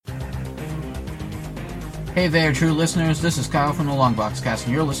Hey there, true listeners. This is Kyle from the Longbox Cast,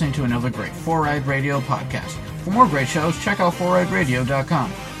 and you're listening to another great 4-Ride Radio podcast. For more great shows, check out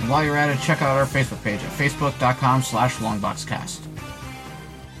 4rideradio.com. And while you're at it, check out our Facebook page at facebook.com/longboxcast.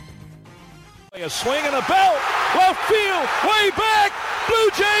 A swing and a belt, left field, way back,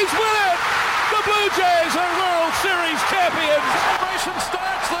 Blue Jays win it! The Blue Jays are World Series champions! Celebration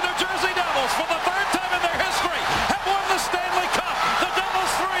starts, the New Jersey Devils, for the third time in their history, have won the Stanley Cup! The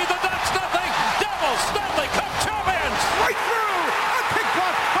Devils 3, the Ducks nothing! Devils, Stanley Cup champions! Right through! A pick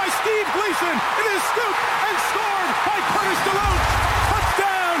block by Steve Gleason! It is scooped and scored by Curtis DeLoach!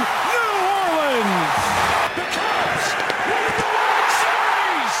 Touchdown, New Orleans! The Cubs win the World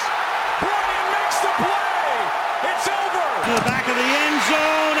Series! Bryant makes the play! It's over! To the back of the end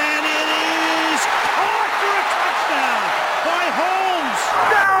zone, and it is caught for a touchdown by Holmes!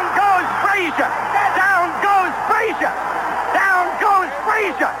 Down goes Frazier! Down goes Frazier! Down goes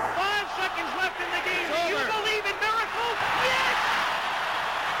Frazier! 5 seconds left in the game. Do you believe in miracles? Yes!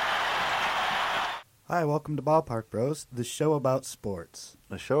 Hi, welcome to Ballpark Bros, the show about sports.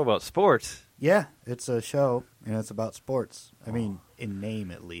 A show about sports? Yeah, it's a show, and it's about sports. I mean, in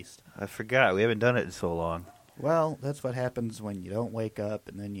name at least. I forgot. We haven't done it in so long. Well, that's what happens when you don't wake up,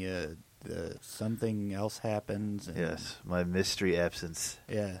 and then something else happens. And, Yes, my mystery absence.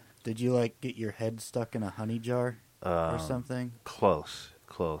 Yeah. Did you, get your head stuck in a honey jar or something? Close.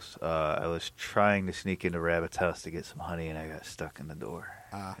 I was trying to sneak into Rabbit's house to get some honey, and I got stuck in the door.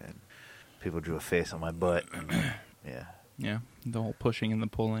 And people drew a face on my butt. Yeah. Yeah, the whole pushing and the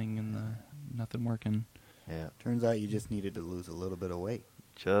pulling and the nothing working. Yeah. Turns out you just needed to lose a little bit of weight.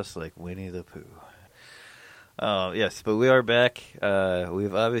 Just like Winnie the Pooh. Yes, but we are back.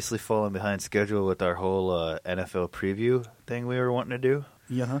 We've obviously fallen behind schedule with our whole NFL preview thing we were wanting to do.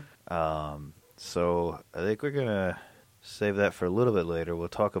 Yeah. So I think we're going to save that for a little bit later. We'll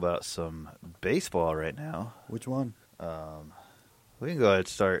talk about some baseball right now. Which one? We can go ahead and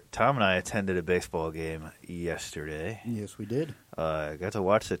start. Tom and I attended a baseball game yesterday. Yes, we did. I got to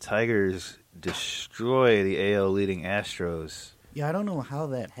watch the Tigers destroy the AL leading Astros. Yeah, I don't know how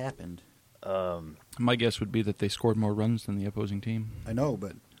that happened. My guess would be that they scored more runs than the opposing team. I know,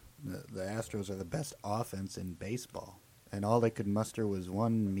 but the Astros are the best offense in baseball. And all they could muster was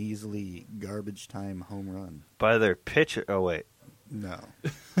one measly garbage time home run. By their pitcher. Oh, wait. No.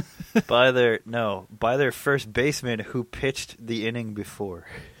 By their first baseman who pitched the inning before.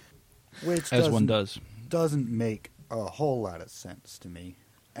 Which As one does. Doesn't make a whole lot of sense to me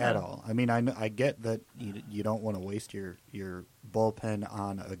at all. I mean, I get that you don't want to waste your bullpen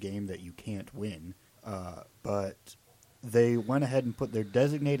on a game that you can't win, but they went ahead and put their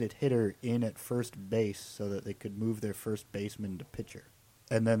designated hitter in at first base so that they could move their first baseman to pitcher.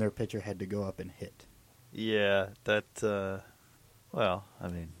 And then their pitcher had to go up and hit. Yeah, that, well, I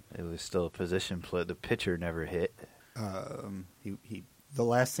mean, it was still a position play. The pitcher never hit. The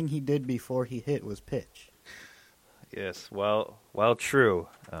last thing he did before he hit was pitch. Yes, while true,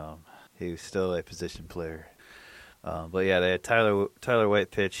 he was still a position player. But yeah, they had Tyler White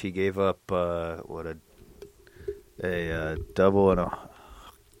pitch. He gave up a double and a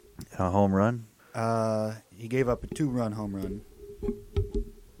home run. He gave up a 2-run home run,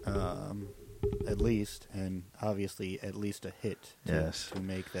 at least, and obviously at least a hit to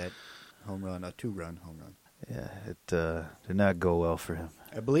make that home run a 2-run home run. Yeah, it did not go well for him.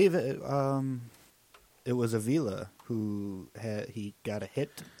 I believe it was Avila who he got a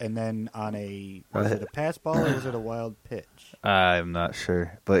hit, and then on was it a pass ball or was it a wild pitch? I'm not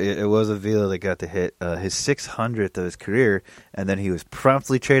sure, but it was Avila that got the hit, his 600th of his career, and then he was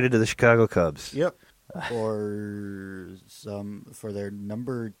promptly traded to the Chicago Cubs. Yep, for their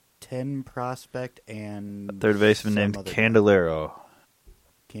number 10 prospect and third baseman named Candelero.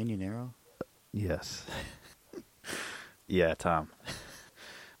 Canyonero? Yes. Yeah, Tom.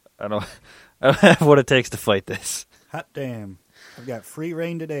 I don't have what it takes to fight this. Hot damn. I've got free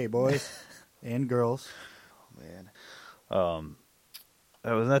reign today, boys and girls. Oh, man.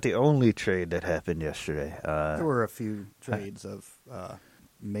 That was not the only trade that happened yesterday. There were a few trades of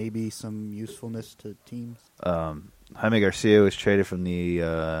maybe some usefulness to teams. Jaime Garcia was traded from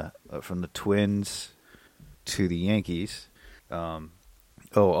the Twins to the Yankees.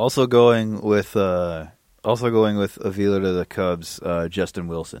 Also going with Avila to the Cubs, Justin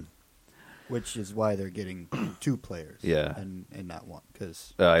Wilson. Which is why they're getting 2 players, yeah, and not one.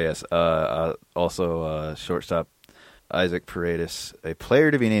 Cause yes. Also, shortstop Isaac Paredes, a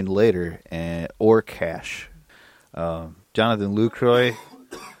player to be named later, or cash. Jonathan Lucroy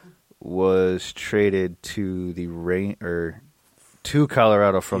was traded to to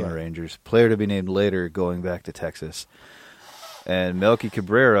Colorado from the Rangers. Player to be named later, going back to Texas. And Melky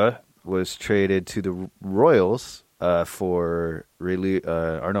Cabrera, was traded to the Royals for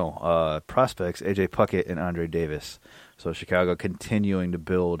prospects AJ Puckett and Andre Davis. So Chicago continuing to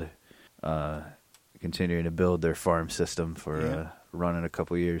build their farm system for run in a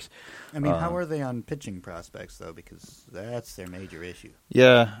couple years. I mean, how are they on pitching prospects though? Because that's their major issue.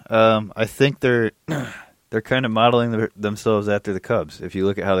 Yeah, I think they're kind of modeling themselves after the Cubs. If you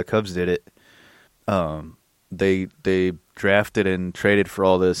look at how the Cubs did it, they drafted and traded for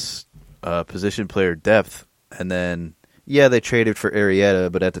all this position player depth, and then they traded for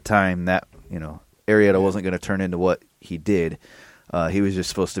Arrieta, but at the time that Arrieta wasn't going to turn into what he did. He was just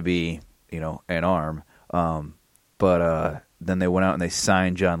supposed to be an arm. But then they went out and they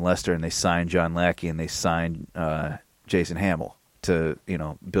signed John Lester and they signed John Lackey and they signed Jason Hamill to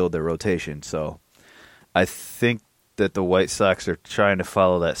build their rotation. So I think that the White Sox are trying to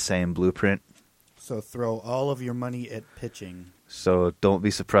follow that same blueprint. So throw all of your money at pitching. So don't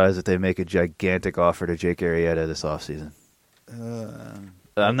be surprised if they make a gigantic offer to Jake Arrieta this offseason.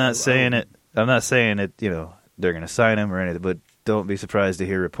 I'm not saying it. I'm not saying it. They're going to sign him or anything. But don't be surprised to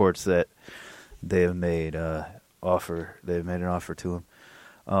hear reports that they have made offer. They've made an offer to him.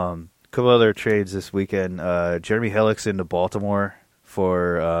 A couple other trades this weekend. Jeremy Hellickson to Baltimore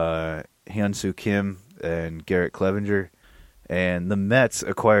for Hyun-Soo Kim and Garrett Clevenger. And the Mets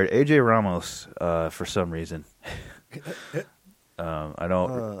acquired A.J. Ramos for some reason. I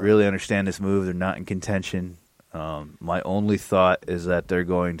don't really understand this move. They're not in contention. My only thought is that they're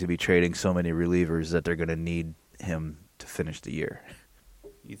going to be trading so many relievers that they're going to need him to finish the year.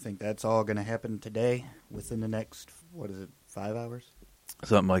 You think that's all going to happen today within the next, 5 hours?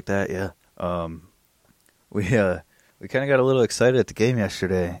 Something like that, yeah. We kind of got a little excited at the game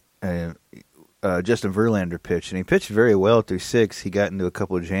yesterday. Justin Verlander pitched, and he pitched very well through 6. He got into a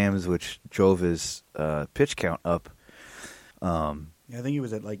couple of jams, which drove his pitch count up. I think he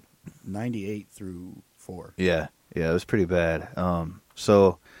was at 98 through 4. Yeah, it was pretty bad.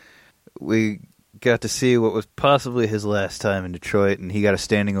 So we got to see what was possibly his last time in Detroit, and he got a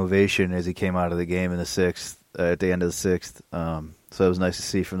standing ovation as he came out of the game in the 6th, at the end of the 6th. So it was nice to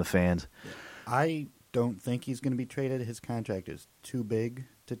see from the fans. I don't think he's going to be traded. His contract is too big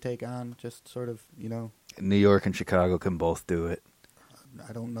to take on, just sort of, New York and Chicago can both do it.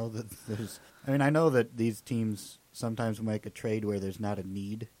 I don't know that there's... I know that these teams sometimes will make a trade where there's not a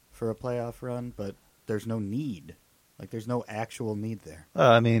need for a playoff run, but there's no need. There's no actual need there.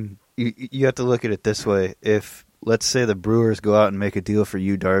 You have to look at it this way. If, let's say, the Brewers go out and make a deal for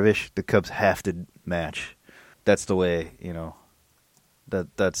Yu Darvish, the Cubs have to match. That's the way,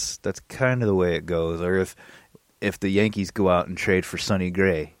 that's kind of the way it goes. Or if the Yankees go out and trade for Sonny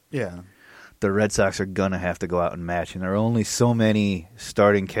Gray, the Red Sox are going to have to go out and match. And there are only so many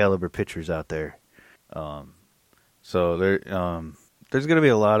starting caliber pitchers out there. So there's going to be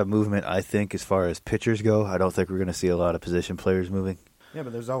a lot of movement, I think, as far as pitchers go. I don't think we're going to see a lot of position players moving. Yeah,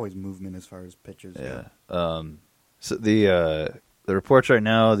 but there's always movement as far as pitchers go. So the reports right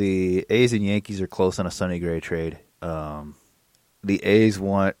now, the A's and Yankees are close on a Sonny Gray trade. The A's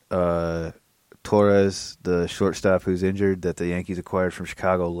want Torres, the shortstop who's injured, that the Yankees acquired from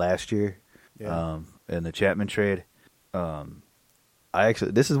Chicago last year in the Chapman trade.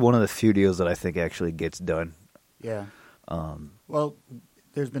 This is one of the few deals that I think actually gets done. Yeah. Well,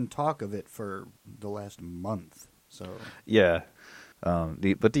 there's been talk of it for the last month. So yeah.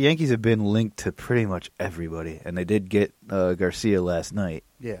 But the Yankees have been linked to pretty much everybody, and they did get Garcia last night.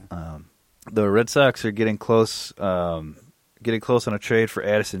 Yeah. The Red Sox are getting close on a trade for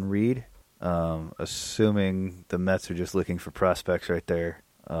Addison Reed, assuming the Mets are just looking for prospects right there.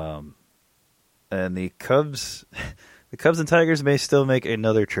 And the Cubs and Tigers may still make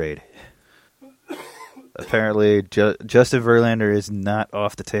another trade. Apparently, Justin Verlander is not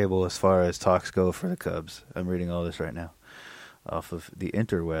off the table as far as talks go for the Cubs. I'm reading all this right now off of the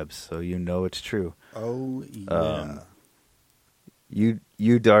interwebs, so it's true. Oh, yeah. Yu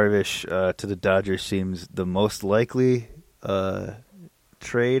Darvish to the Dodgers seems the most likely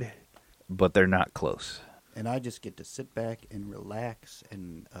trade, but they're not close. And I just get to sit back and relax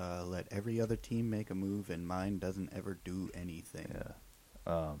and let every other team make a move, and mine doesn't ever do anything.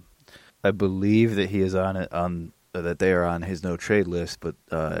 Yeah. I believe that he is that they are on his no trade list, but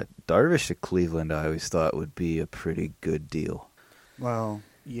Darvish to Cleveland I always thought would be a pretty good deal. Well,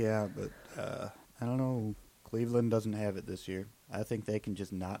 yeah, but I don't know. Cleveland doesn't have it this year. I think they can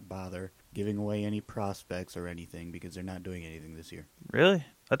just not bother giving away any prospects or anything because they're not doing anything this year. Really?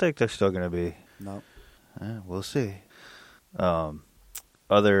 I think they're still going to be. No. We'll see.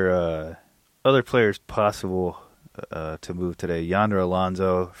 Other players possible to move today. Yonder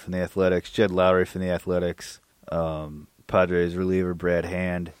Alonso from the Athletics, Jed Lowry from the Athletics, Padres reliever Brad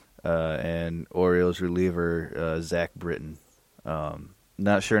Hand, and Orioles reliever Zach Britton.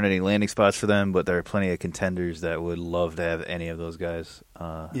 Not sure on any landing spots for them, but there are plenty of contenders that would love to have any of those guys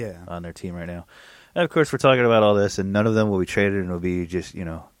on their team right now. And, of course, we're talking about all this, and none of them will be traded, and it'll be just,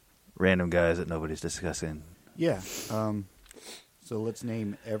 random guys that nobody's discussing. Yeah. So let's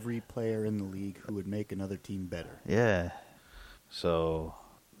name every player in the league who would make another team better. Yeah. So,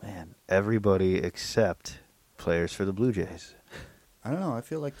 man, everybody except players for the Blue Jays. I don't know. I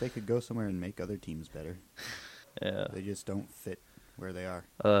feel like they could go somewhere and make other teams better. Yeah. They just don't fit where they are.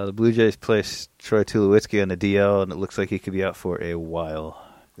 The Blue Jays placed Troy Tulowitzki on the DL, and it looks like he could be out for a while.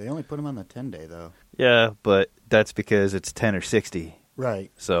 They only put him on the 10-day, though. Yeah, but that's because it's 10 or 60.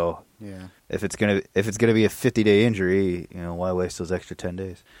 Right. So yeah, if it's gonna be a 50-day injury, why waste those extra 10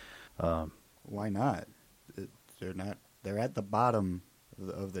 days? Why not? They're at the bottom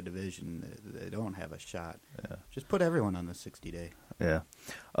of the division. They don't have a shot. Yeah. Just put everyone on the 60-day. Yeah.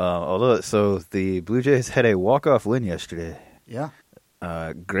 So the Blue Jays had a walk-off win yesterday. Yeah.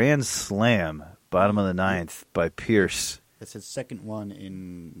 Grand slam, bottom of the ninth by Pierce. That's his second one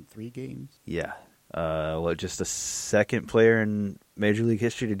in 3 games. Yeah. Just the second player in Major League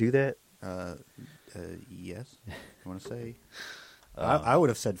history to do that? Yes. I want to say. I would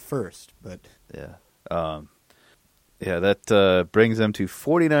have said first, but yeah. That brings them to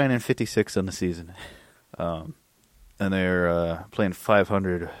 49-56 on the season, and they're playing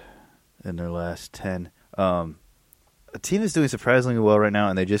 .500 in their last 10. A team that's doing surprisingly well right now,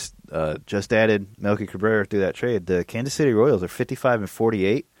 and they just added Melky Cabrera through that trade. The Kansas City Royals are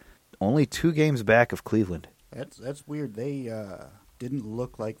 55-48, only 2 games back of Cleveland. That's weird. They didn't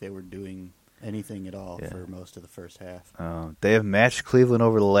look like they were doing anything at all for most of the first half. They have matched Cleveland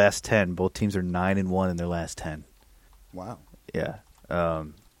over the last 10. Both teams are 9-1 in their last 10. Wow. Yeah.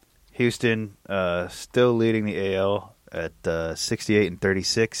 Houston still leading the AL at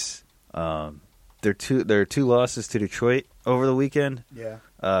 68-36. There are 2 losses to Detroit over the weekend. Yeah.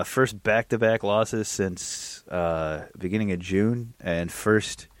 First back-to-back losses since beginning of June, and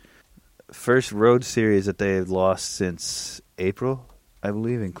first road series that they've lost since April, I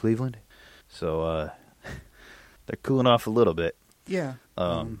believe, in Cleveland. So they're cooling off a little bit. Yeah.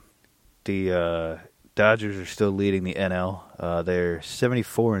 The Dodgers are still leading the NL. They're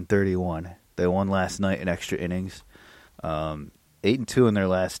 74-31. They won last night in extra innings. 8-2 in their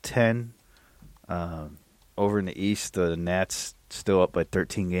last 10. Over in the East, the Nats still up by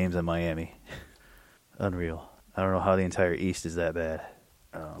 13 games on Miami. Unreal. I don't know how the entire East is that bad.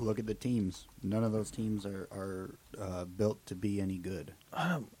 Look at the teams. None of those teams are built to be any good.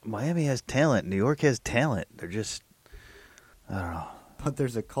 Miami has talent. New York has talent. They're just, I don't know. But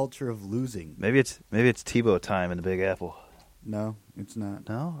there's a culture of losing. Maybe it's Tebow time in the Big Apple. No, it's not.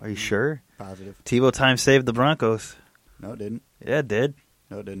 No? Are you sure? Positive. Tebow time saved the Broncos. No, it didn't. Yeah, it did.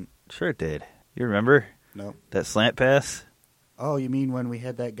 No, it didn't. Sure it did. You remember? No. That slant pass? Oh, you mean when we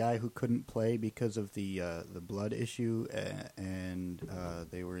had that guy who couldn't play because of the blood issue, and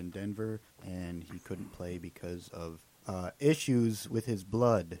they were in Denver, and he couldn't play because of issues with his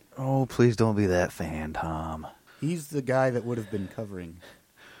blood. Oh, please don't be that fan, Tom. He's the guy that would have been covering.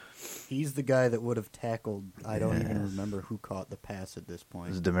 He's the guy that would have tackled. I don't even remember who caught the pass at this point.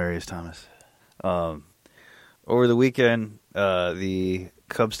 This is Demaryius Thomas. Over the weekend, the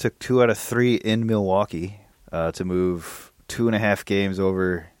Cubs took 2 out of 3 in Milwaukee to move 2.5 games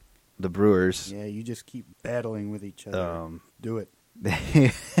over the Brewers. Yeah, you just keep battling with each other. Do it.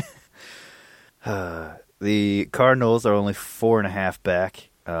 The Cardinals are only 4.5 back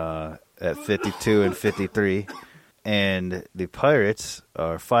at 52-53, and the Pirates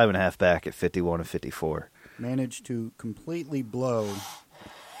are 5.5 back at 51-54. Managed to completely blow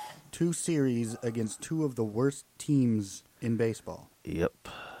 2 series against 2 of the worst teams in baseball. Yep.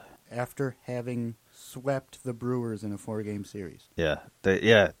 After having swept the Brewers in a 4-game series. Yeah. That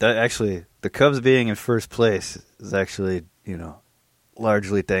actually, the Cubs being in first place is actually,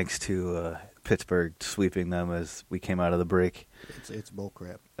 largely thanks to Pittsburgh sweeping them as we came out of the break. It's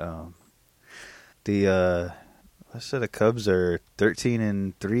bullcrap. Let's say the Cubs are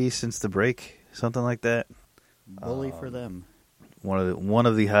 13-3 since the break, something like that. Bully for them. One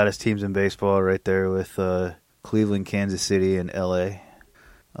of the hottest teams in baseball, right there with Cleveland, Kansas City, and L.A.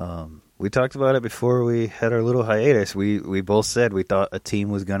 We talked about it before we had our little hiatus. We both said we thought a team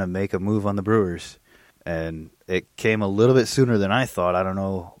was going to make a move on the Brewers, and it came a little bit sooner than I thought. I don't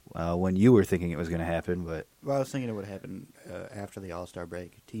know when you were thinking it was going to happen, but I was thinking it would happen after the All-Star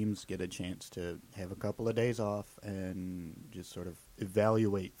break. Teams get a chance to have a couple of days off and just sort of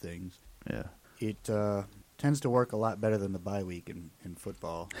evaluate things. Yeah, it tends to work a lot better than the bye week in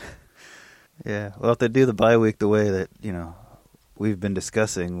football. Yeah, well, if they do the bye week the way that we've been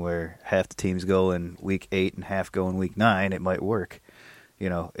discussing where half the teams go in week 8 and half go in week 9, it might work.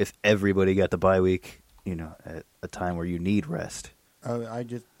 If everybody got the bye week, at a time where you need rest. I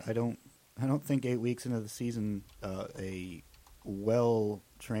don't think 8 weeks into the season a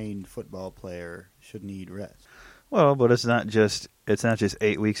well-trained football player should need rest. Well, but it's not just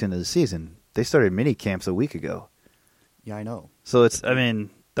 8 weeks into the season. They started mini camps a week ago. Yeah, I know. So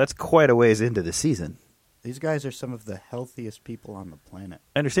that's quite a ways into the season. These guys are some of the healthiest people on the planet.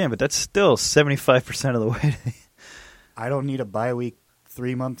 I understand, but that's still 75% of the way. I don't need a bye week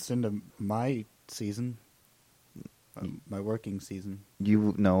 3 months into my season, my working season. It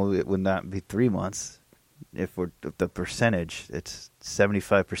would not be 3 months. If we're the percentage, it's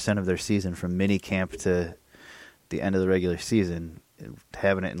 75% of their season from mini camp to the end of the regular season.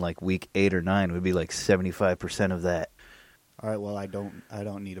 Having it in like week 8 or 9 would be like 75% of that. All right. Well, I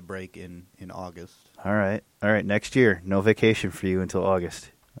don't need a break in August. All right. Next year, no vacation for you until August.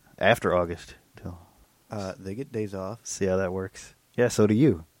 After August, they get days off. See how that works. Yeah. So do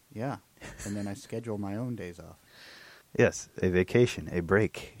you. Yeah, and then I schedule my own days off. Yes, a vacation, a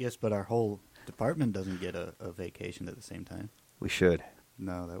break. Yes, but our whole department doesn't get a vacation at the same time. We should.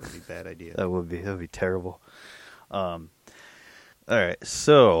 No, that would be a bad idea. That would be terrible. All right.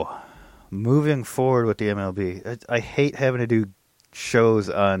 So, moving forward with the MLB, I hate having to do shows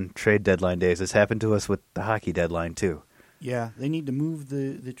on trade deadline days. This happened to us with the hockey deadline too. Yeah, they need to move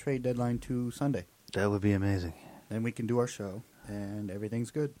the trade deadline to Sunday. That would be amazing. Then we can do our show, and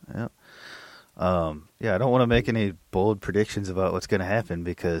everything's good. Yeah. I don't want to make any bold predictions about what's going to happen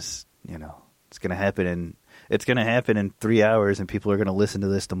because it's going to happen in 3 hours, and people are going to listen to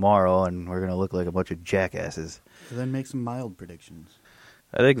this tomorrow, and we're going to look like a bunch of jackasses. So then make some mild predictions.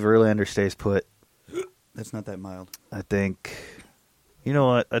 I think Verlander stays put. That's not that mild. I think, you know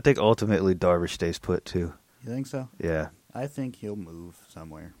what? I think ultimately Darvish stays put too. You think so? Yeah. I think he'll move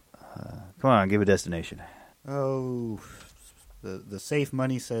somewhere. Come on, give a destination. Oh, the safe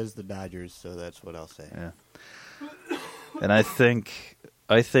money says the Dodgers, so that's what I'll say. Yeah. And I think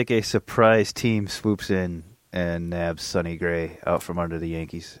a surprise team swoops in and nabs Sonny Gray out from under the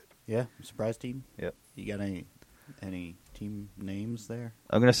Yankees. Yeah, surprise team. Yep. You got any team names there?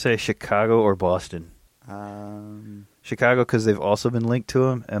 I'm gonna say Chicago or Boston. Chicago because they've also been linked to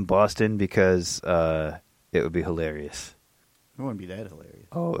him, and Boston because it would be hilarious. It wouldn't be that hilarious.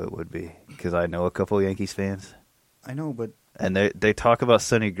 Oh, it would be because I know a couple of Yankees fans. I know, but and they talk about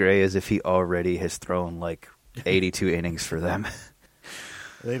Sonny Gray as if he already has thrown like 82 innings for them.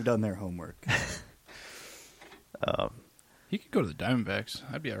 They've done their homework. He could go to the Diamondbacks.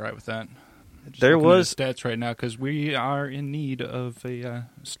 I'd be all right with that. There was stats right now because we are in need of a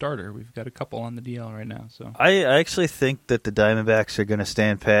starter. We've got a couple on the DL right now. So I actually think that the Diamondbacks are going to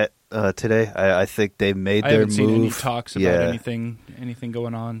stand pat today. I think they made their move. I haven't seen any talks about anything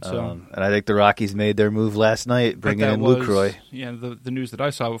going on. So and I think the Rockies made their move last night, bringing in Lucroy. Yeah, the news that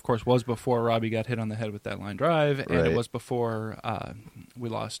I saw, of course, was before Robbie got hit on the head with that line drive, and it was before we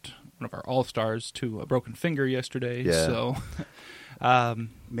lost one of our all-stars to a broken finger yesterday. Yeah. So.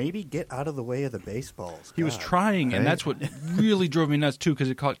 Maybe get out of the way of the baseballs. He was trying, and that's what really drove me nuts, too, because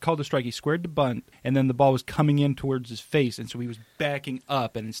it called a strike. He squared the bunt, and then the ball was coming in towards his face, and so he was backing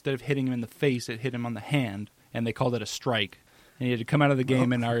up, and instead of hitting him in the face, it hit him on the hand, and they called it a strike. And he had to come out of the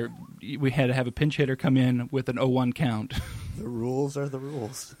game, and we had to have a pinch hitter come in with an 0-1 count. The rules are the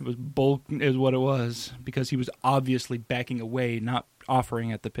rules. It was bulk is what it was, because he was obviously backing away, not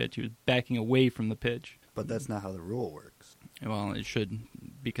offering at the pitch. He was backing away from the pitch. But that's not how the rule works. Well, it should,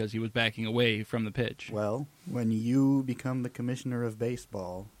 because he was backing away from the pitch. Well, when you become the commissioner of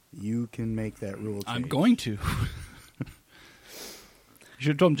baseball, you can make that rule change. I'm going to. You should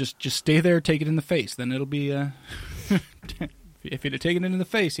have told him, just stay there, take it in the face. Then it'll be... if he'd have taken it in the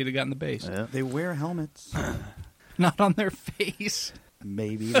face, he'd have gotten the base. Yeah. They wear helmets. Not on their face.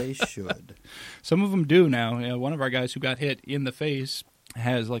 Maybe they should. Some of them do now. One of our guys who got hit in the face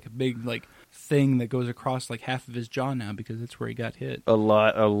has like a big thing that goes across like half of his jaw now because that's where he got hit. A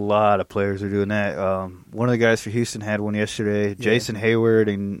lot of players are doing that. One of the guys for Houston had one yesterday. Yeah. Jason Hayward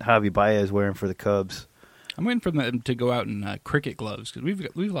and Javi Baez wearing for the Cubs. I'm waiting for them to go out in cricket gloves because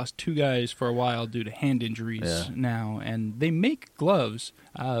we've lost two guys for a while due to hand injuries now, and they make gloves.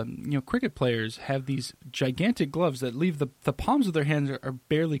 Cricket players have these gigantic gloves that leave the palms of their hands are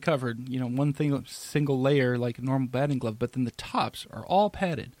barely covered. One single layer like a normal batting glove, but then the tops are all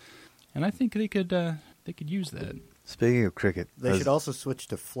padded, and I think they could use that. Speaking of cricket, They should also switch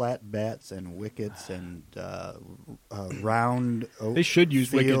to flat bats and wickets and round. They should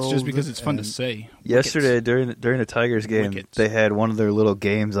use wickets just because it's fun to and- say. yesterday during the Tigers game, Wickets. they had one of their little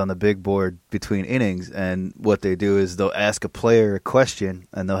games on the big board between innings, and what they do is they'll ask a player a question,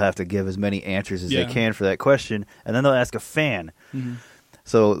 and they'll have to give as many answers as they can for that question, and then they'll ask a fan. Mm-hmm.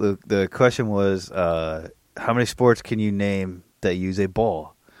 So the question was, how many sports can you name that use a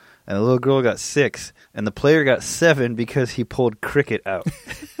ball? And the little girl got 6, and the player got 7 because he pulled cricket out.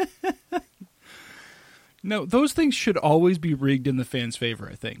 No, those things should always be rigged in the fans' favor,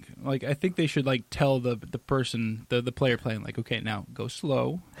 I think. Like, I think they should, like, tell the person, the player playing, like, okay, now go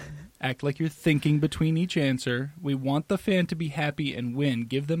slow. Act like you're thinking between each answer. We want the fan to be happy and win.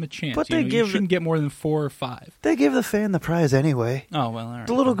 Give them a chance. But you shouldn't get more than 4 or 5. They give the fan the prize anyway. Oh, well, all right.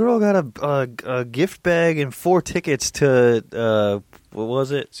 The little girl got a gift bag and 4 tickets to, what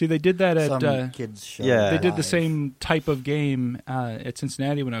was it? See, they did that at... Some kids show. yeah. They did the live. same type of game at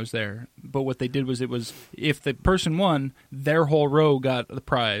Cincinnati when I was there. But what they did was if the person won, their whole row got the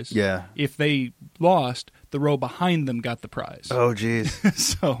prize. Yeah. If they lost, the row behind them got the prize. Oh, jeez.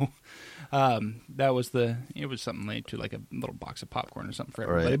 So that was it was something like to like a little box of popcorn or something for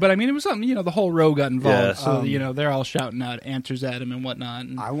everybody. Right. But I mean, it was something, the whole row got involved. Yeah. So, they're all shouting out answers at him and whatnot.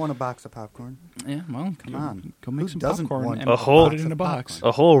 And, I want a box of popcorn. yeah, well, Come on. Go make Who some doesn't popcorn want and a whole put it in a box. popcorn?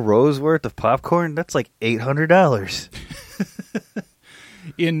 A whole row's worth of popcorn? That's like $800.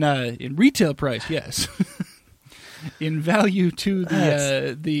 In retail price, yes. In value to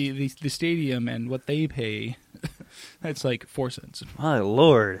the stadium and what they pay, that's like 4 cents. My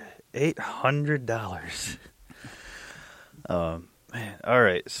Lord, $800. Man, all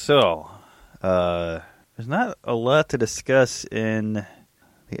right. So, there's not a lot to discuss in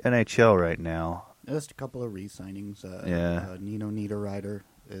the NHL right now. Just a couple of re-signings. Yeah. Nino Niederreiter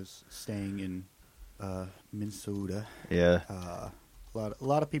is staying in Minnesota. Yeah. A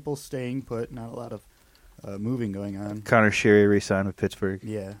lot of people staying put. Not a lot of moving going on. Connor Sherry re-signed with Pittsburgh.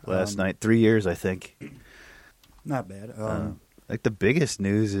 Yeah. Last night, 3 years, I think. Not bad. Like the biggest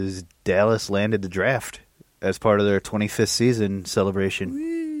news is Dallas landed the draft as part of their 25th season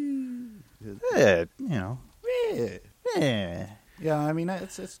celebration. Yeah, Yeah. yeah. Yeah, I mean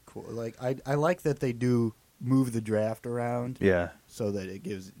it's cool. Like I like that they do move the draft around Yeah, so that it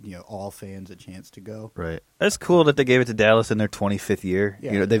gives all fans a chance to go. right. That's cool that they gave it to Dallas in their 25th year.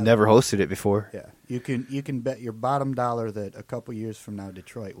 Yeah, They've never hosted it before. Yeah, you can bet your bottom dollar that a couple years from now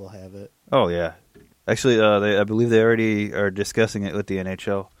Detroit will have it. Oh yeah, actually, I believe they already are discussing it with the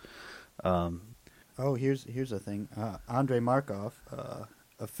NHL. Oh, here's a thing. Andrei Markov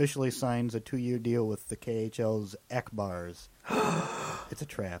officially signs a 2-year deal with the KHL's Ekbars. It's a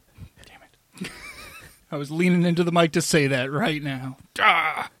trap. Damn it. I was leaning into the mic to say that right now.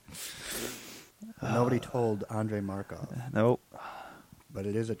 Ah! Nobody told Andrei Markov, Nope, but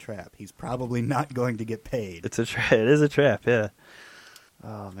it is a trap. He's probably not going to get paid. it is a trap. Yeah.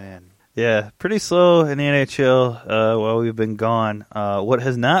 Oh man. Yeah, pretty slow in the NHL while we've been gone. What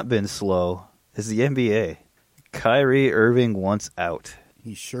has not been slow is the NBA. Kyrie Irving wants out.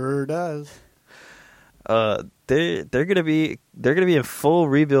 He sure does. They're gonna be in full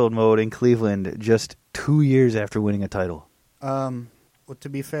rebuild mode in Cleveland just 2 years after winning a title. Well, to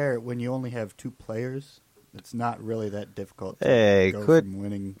be fair, when you only have 2 players, it's not really that difficult to Hey, go quit from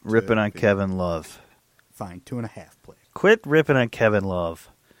winning to ripping on being- Kevin Love. Fine, 2.5 players. Quit ripping on Kevin Love.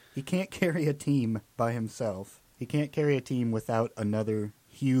 He can't carry a team by himself. He can't carry a team without another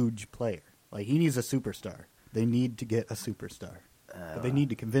huge player. Like, he needs a superstar. They need to get a superstar. But they need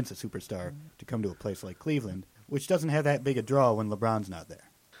to convince a superstar to come to a place like Cleveland, which doesn't have that big a draw when LeBron's not there.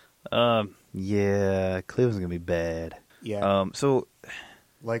 Yeah, Cleveland's gonna be bad. Yeah. So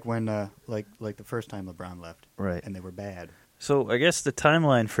Like when, like the first time LeBron left. Right. And they were bad. So I guess the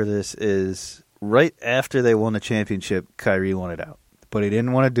timeline for this is right after they won the championship, Kyrie wanted out. But he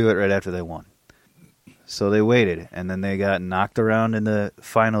didn't want to do it right after they won. So they waited, and then they got knocked around in the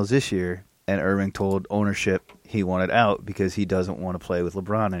finals this year, and Irving told ownership he wanted out because he doesn't want to play with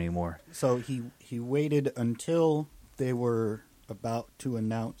LeBron anymore. So he waited until they were about to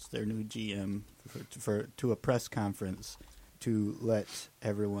announce their new GM to a press conference to let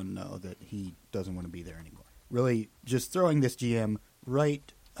everyone know that he doesn't want to be there anymore. Really, just throwing this GM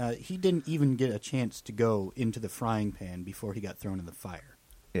right. He didn't even get a chance to go into the frying pan before he got thrown in the fire.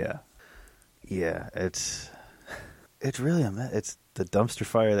 Yeah. Yeah, it's really it's the dumpster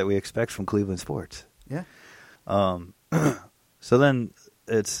fire that we expect from Cleveland sports. Yeah. So then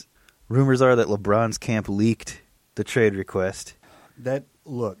it's rumors are that LeBron's camp leaked the trade request. That's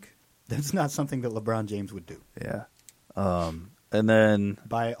not something that LeBron James would do. Yeah. And then,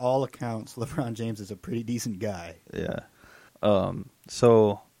 by all accounts, LeBron James is a pretty decent guy. yeah.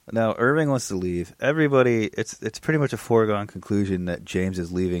 So now Irving wants to leave. Everybody, it's pretty much a foregone conclusion that James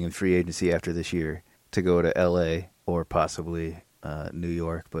is leaving in free agency after this year to go to L.A. or possibly New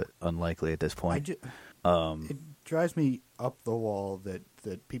York, but unlikely at this point. It drives me up the wall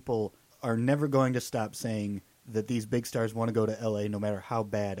that people are never going to stop saying that these big stars want to go to L.A. no matter how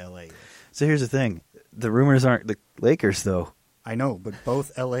bad L.A. is. So here's the thing. The rumors aren't the Lakers, though. I know, but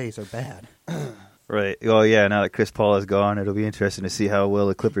both L.A.s are bad. Right. Well, yeah, now that Chris Paul is gone, it'll be interesting to see how well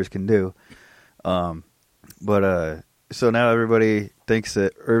the Clippers can do. But so now everybody thinks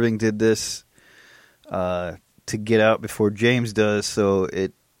that Irving did this to get out before James does, so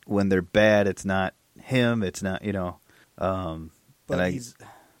when they're bad, it's not him, it's not, But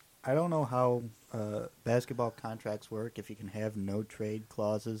I don't know how basketball contracts work, if you can have no trade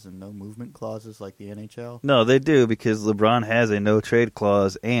clauses and no movement clauses like the NHL. No, they do, because LeBron has a no trade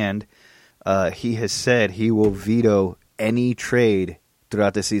clause, and he has said he will veto any trade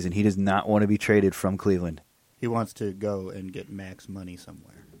throughout the season. He does not want to be traded from Cleveland. He wants to go and get max money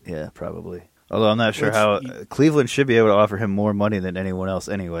somewhere. Yeah, probably. Although I'm not sure how Cleveland should be able to offer him more money than anyone else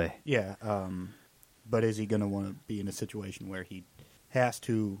anyway. Yeah, but is he going to want to be in a situation where he has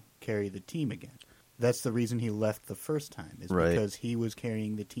to carry the team again? That's the reason he left the first time, is because he was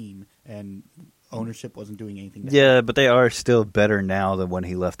carrying the team and ownership wasn't doing anything. Yeah, but they are still better now than when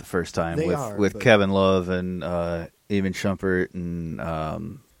he left the first time with Kevin Love and even Shumpert and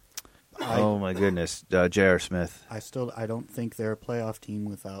oh my goodness, J.R. Smith. I don't think they're a playoff team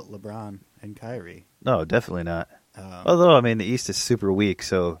without LeBron and Kyrie. No, definitely not. Although, I mean, the East is super weak,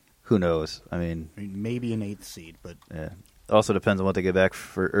 so who knows? I mean, maybe an 8th seed, but yeah. Also depends on what they get back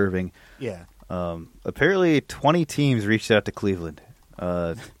for Irving. Yeah. Apparently, 20 teams reached out to Cleveland.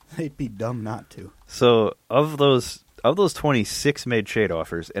 They'd be dumb not to. So of those 26 made trade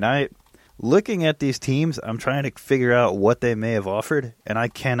offers, and looking at these teams, I'm trying to figure out what they may have offered, and I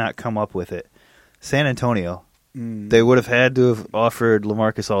cannot come up with it. San Antonio, they would have had to have offered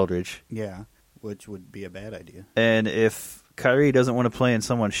LaMarcus Aldridge. Yeah, which would be a bad idea. And if Kyrie doesn't want to play in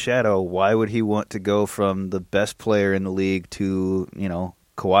someone's shadow, why would he want to go from the best player in the league to,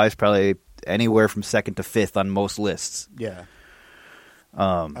 Kawhi's probably anywhere from 2nd to 5th on most lists? Yeah.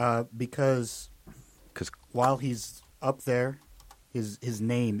 Because while he's up there, his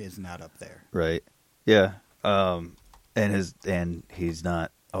name is not up there. Right. Yeah. And he's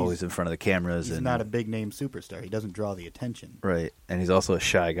not always in front of the cameras. He's not a big name superstar. He doesn't draw the attention. Right. And he's also a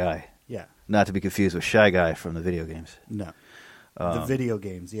shy guy. Yeah. Not to be confused with Shy Guy from the video games. No. The video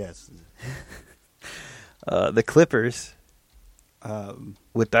games, yes. The Clippers,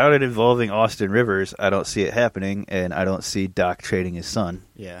 without it involving Austin Rivers, I don't see it happening, and I don't see Doc trading his son.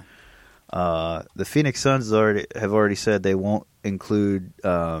 Yeah. The Phoenix Suns have already said they won't include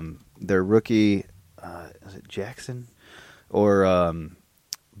their rookie, is it Jackson? Or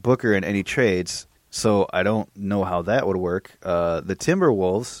Booker in any trades, so I don't know how that would work. The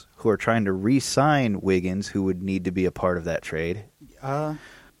Timberwolves, who are trying to re-sign Wiggins, who would need to be a part of that trade. I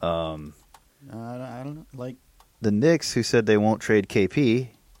don't know. The Knicks, who said they won't trade KP,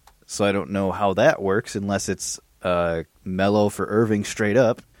 so I don't know how that works unless it's Melo for Irving straight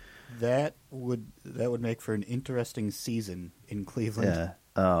up. That would make for an interesting season in Cleveland.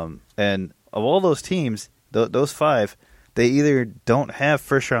 Yeah. And of all those teams, those 5, they either don't have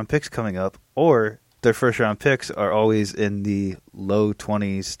first-round picks coming up, or their first-round picks are always in the low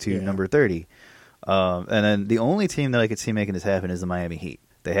 20s to number 30. And then the only team that I could see making this happen is the Miami Heat.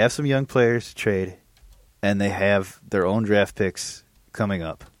 They have some young players to trade, and they have their own draft picks coming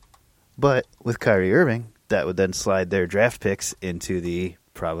up. But with Kyrie Irving, that would then slide their draft picks into the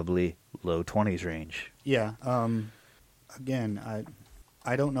probably low 20s range. Yeah. Again,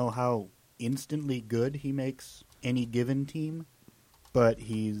 I don't know how instantly good he makes any given team, but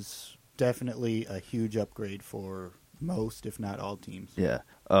he's definitely a huge upgrade for most, if not all teams. Yeah.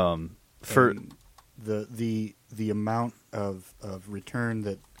 For the amount of return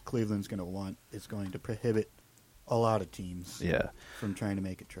that Cleveland's going to want is going to prohibit a lot of teams from trying to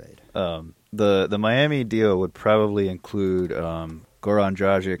make a trade. The Miami deal would probably include Goran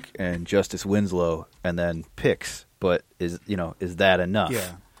Dragic and Justice Winslow, and then picks. But is that enough?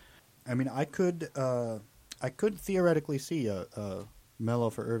 Yeah, I mean, I could theoretically see a Melo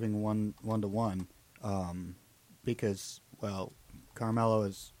for Irving 1-to-1, because Carmelo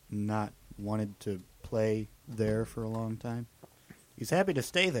has not wanted to play there for a long time. He's happy to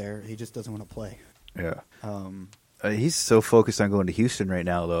stay there. He just doesn't want to play. Yeah. He's so focused on going to Houston right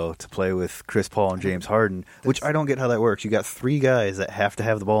now, though, to play with Chris Paul and James Harden, which I don't get how that works. You got 3 guys that have to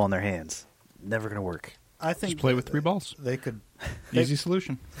have the ball in their hands. Never going to work. I think just play with 3 balls. They could Easy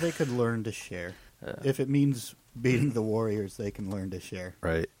solution. They could learn to share. If it means beating the Warriors, they can learn to share.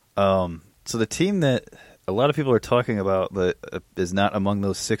 Right. So the team that a lot of people are talking about but is not among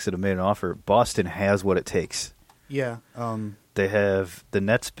those 6 that have made an offer, Boston has what it takes. Yeah. They have the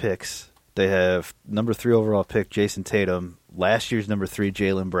Nets picks. They have number 3 overall pick Jason Tatum. Last year's number 3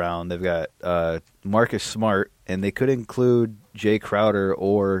 Jaylen Brown. They've got Marcus Smart, and they could include Jay Crowder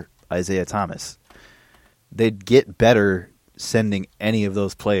or Isaiah Thomas. They'd get better sending any of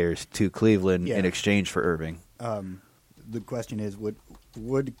those players to Cleveland in exchange for Irving. The question is, would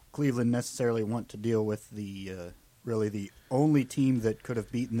Cleveland necessarily want to deal with the really the only team that could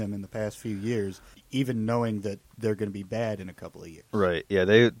have beaten them in the past few years, even knowing that they're going to be bad in a couple of years? Right. Yeah,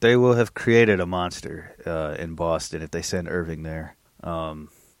 they will have created a monster in Boston if they send Irving there.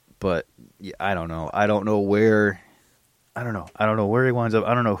 But yeah, I don't know. I don't know where he winds up.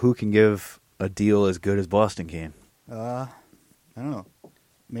 I don't know who can give a deal as good as Boston can. I don't know.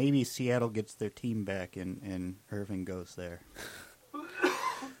 Maybe Seattle gets their team back and Irving goes there.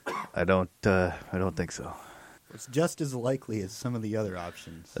 I don't think so. It's just as likely as some of the other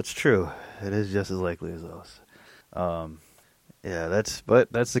options. That's true. It is just as likely as those.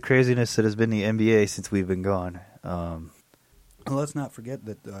 That's the craziness that has been the NBA since we've been gone. Well, let's not forget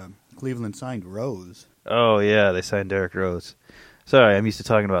that Cleveland signed Rose. Oh yeah, they signed Derrick Rose. Sorry, I'm used to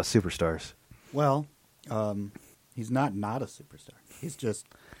talking about superstars. Well, he's not a superstar. He's just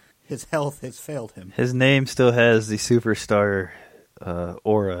his health has failed him. His name still has the superstar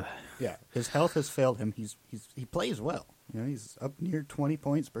aura. Yeah, his health has failed him. He plays well. You know, he's up near 20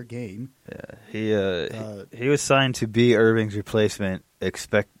 points per game. Yeah, he was signed to be Irving's replacement,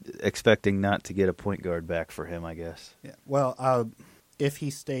 expecting not to get a point guard back for him, I guess. Yeah. Well, if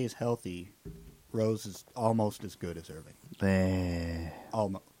he stays healthy, Rose is almost as good as Irving.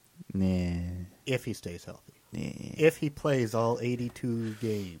 Almost. If he stays healthy. If he plays all 82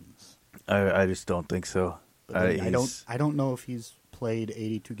 games. I just don't think so. I don't know if he's played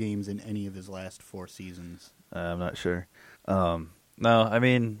 82 games in any of his last 4 seasons. I'm not sure. No, I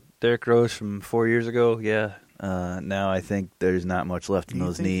mean, Derrick Rose from 4 years ago, yeah. Now I think there's not much left in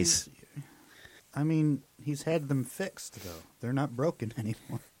those knees. I mean, he's had them fixed, though. They're not broken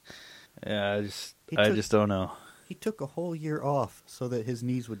anymore. Yeah, I just don't know. He took a whole year off so that his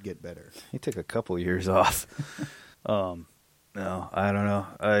knees would get better. He took a couple years off. No, I don't know.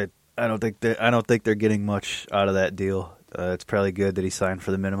 I don't think they're getting much out of that deal. It's probably good that he signed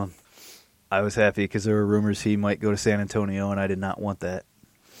for the minimum. I was happy because there were rumors he might go to San Antonio, and I did not want that.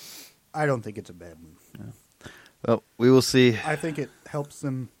 I don't think it's a bad move. Yeah. Well, we will see. I think it helps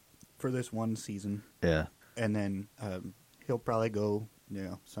them for this one season. Yeah. And then he'll probably go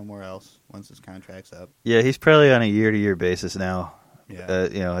somewhere else once his contract's up. Yeah, he's probably on a year-to-year basis now. Yeah.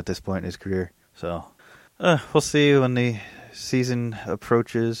 At this point in his career. So we'll see when the season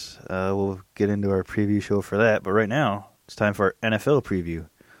approaches. We'll get into our preview show for that. But right now, it's time for our NFL preview.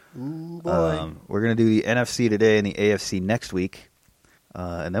 Ooh, boy. We're going to do the NFC today and the AFC next week.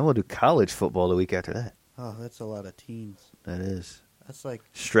 And then we'll do college football the week after that. Oh, that's a lot of teams. That is. That's like...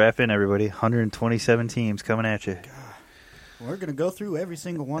 Strap in, everybody. 127 teams coming at you. God. We're going to go through every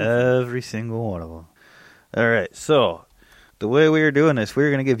single one of them. Every single one of them. All right, so the way we are doing this, we're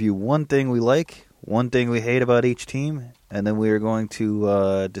going to give you one thing we like, one thing we hate about each team, and then we are going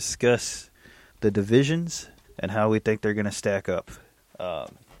to discuss the divisions and how we think they're going to stack up. So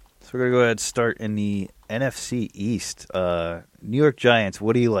we're going to go ahead and start in the NFC East. New York Giants,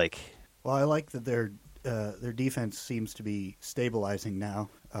 what do you like? Well, I like that their defense seems to be stabilizing now.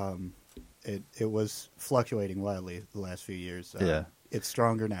 It was fluctuating wildly the last few years. Yeah. It's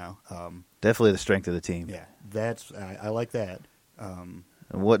stronger now. Definitely the strength of the team. Yeah, I like that. And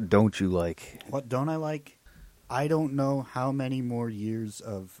what don't you like? What don't I like? I don't know how many more years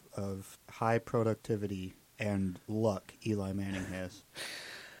of high productivity and luck Eli Manning has.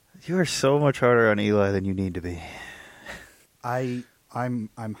 You are so much harder on Eli than you need to be. I'm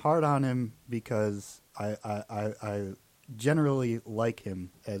hard on him because I generally like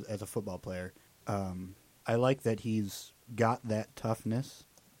him as a football player. I like that he's got that toughness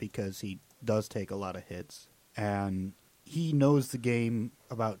because he does take a lot of hits. And he knows the game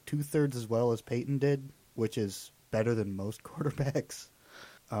about 2/3 as well as Peyton did, which is better than most quarterbacks.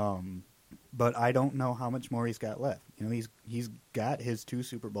 But I don't know how much more he's got left. You know, he's got his 2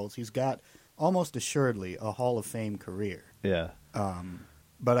 Super Bowls. He's got almost assuredly a Hall of Fame career. Yeah.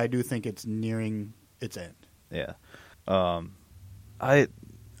 But I do think it's nearing its end. Yeah. I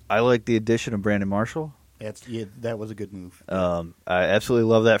like the addition of Brandon Marshall. That was a good move. I absolutely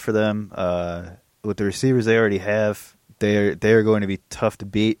love that for them. With the receivers they already have, they are going to be tough to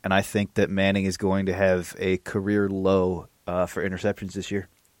beat, and I think that Manning is going to have a career low for interceptions this year.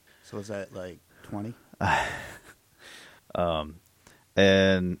 So is that like 20?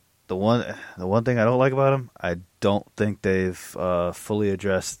 And the one thing I don't like about them, I don't think they've fully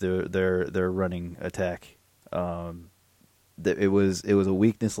addressed their running attack. It was a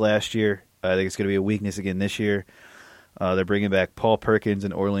weakness last year. I think it's going to be a weakness again this year. They're bringing back Paul Perkins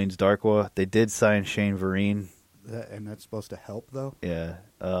and Orleans Darkwa. They did sign Shane Vereen. And that's supposed to help, though? Yeah.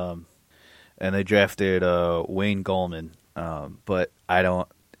 And they drafted Wayne Gallman. But I don't.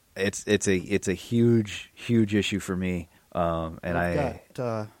 It's a huge issue for me. Paul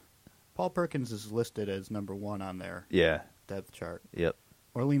Perkins is listed as number 1 on their depth chart. Yep.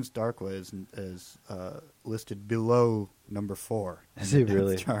 Orleans Darkwa is listed below number 4. Is he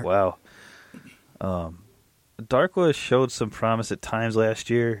really? Chart. Wow. Darkwa showed some promise at times last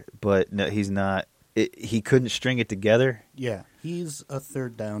year, but no, he's not. He couldn't string it together. Yeah, he's a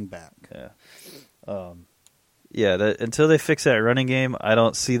third down back. Yeah. Until they fix that running game, I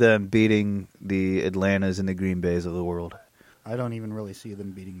don't see them beating the Atlantas and the Green Bays of the world. I don't even really see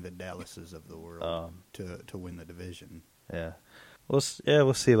them beating the Dallases of the world to win the division. Yeah. We'll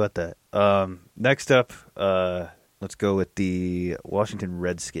see about that. Next up, let's go with the Washington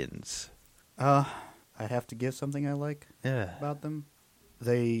Redskins. I have to give something I like about them.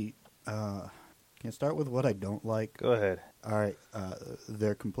 They can start with what I don't like. Go ahead. All right,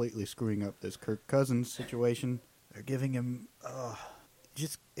 they're completely screwing up this Kirk Cousins situation. They're giving him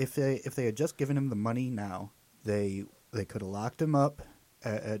just if they had just given him the money now, they could have locked him up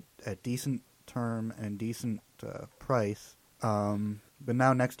at decent term and decent price. But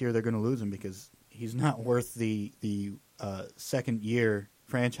now next year they're going to lose him because he's not worth the second year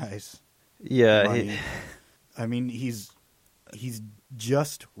franchise. Yeah, money. I mean he's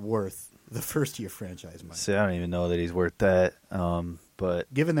just worth the first year franchise money. See, I don't even know that he's worth that.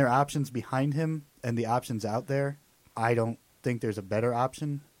 But given their options behind him and the options out there, I don't think there's a better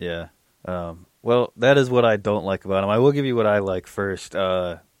option. Yeah. Well, that is what I don't like about him. I will give you what I like first.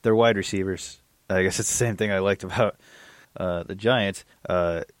 They're wide receivers. I guess it's the same thing I liked about the Giants.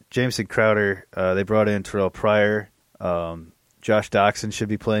 Jameson Crowder, they brought in Terrell Pryor. Josh Doxson should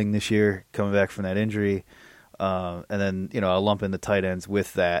be playing this year, coming back from that injury. And then, I'll lump in the tight ends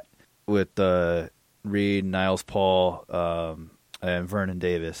with that, with Reed, Niles Paul, and Vernon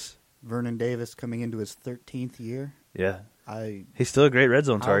Davis. Vernon Davis coming into his 13th year. Yeah. He's still a great red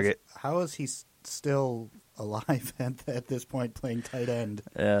zone target. How is he still alive at this point playing tight end?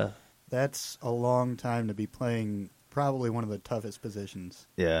 Yeah. That's a long time to be playing probably one of the toughest positions.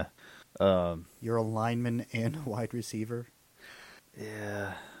 Yeah. You're a lineman and a wide receiver.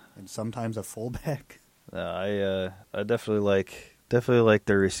 Yeah. And sometimes a fullback. I definitely like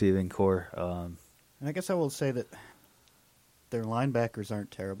their receiving core. And I guess I will say that their linebackers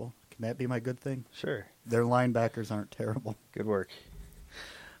aren't terrible. Can that be my good thing? Sure. Their linebackers aren't terrible. Good work.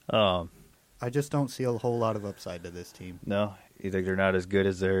 I just don't see a whole lot of upside to this team. No? You think they're not as good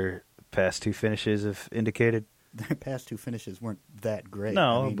as their past 2 finishes have indicated? Their past 2 finishes weren't that great.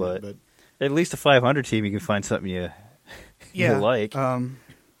 No, but at least a 500 team, you can find something you like.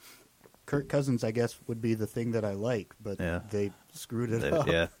 Kirk Cousins, I guess, would be the thing that I like, but they screwed it up.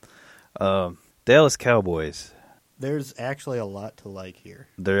 Yeah. Dallas Cowboys. There's actually a lot to like here.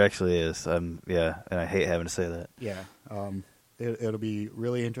 There actually is. And I hate having to say that. Yeah. It'll be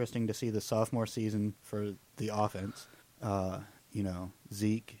really interesting to see the sophomore season for the offense.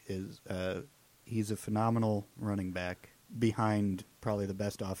 Zeke is he's a phenomenal running back behind probably the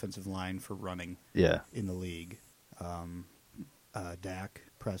best offensive line for running in the league. Dak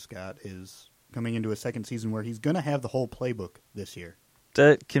Prescott is coming into a second season where he's going to have the whole playbook this year.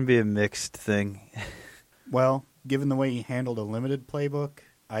 That can be a mixed thing. Well, given the way he handled a limited playbook,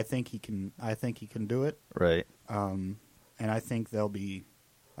 I think he can do it. Right. And I think they'll be.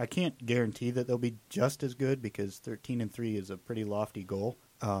 I can't guarantee that they'll be just as good because 13-3 is a pretty lofty goal.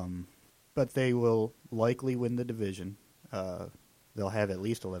 But they will likely win the division. They'll have at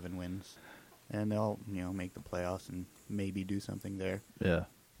least 11 wins, and they'll make the playoffs and maybe do something there. Yeah.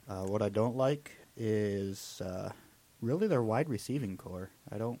 What I don't like is really their wide receiving core.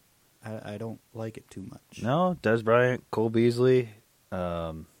 I don't like it too much. No, Des Bryant, Cole Beasley,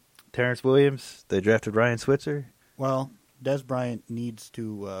 Terrence Williams. They drafted Ryan Switzer. Well, Des Bryant needs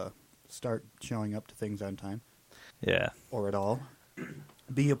to start showing up to things on time. Yeah. Or at all.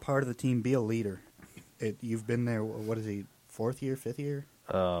 Be a part of the team. Be a leader. You've been there, what is he, 4th year, 5th year?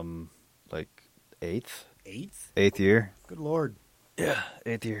 Like 8th. 8th? 8th year. Good Lord. Yeah,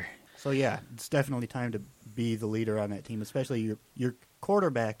 8th year. So, yeah, it's definitely time to be the leader on that team, especially your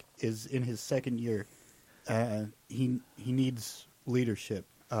quarterback is in his 2nd year. He needs leadership.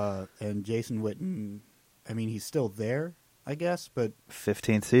 And Jason Witten, I mean, he's still there, I guess, but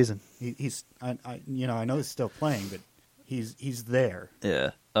 15th season. he's I know he's still playing, but he's there.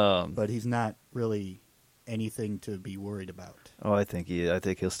 Yeah. But he's not really anything to be worried about. Oh, I think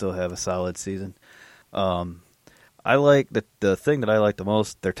he'll still have a solid season. I like the thing that I like the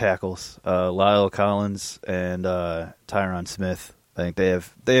most. Their tackles, Lyle Collins and Tyron Smith. I think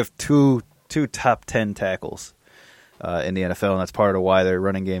they have two top 10 tackles in the NFL, and that's part of why their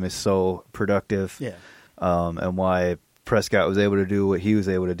running game is so productive. Yeah. And why Prescott was able to do what he was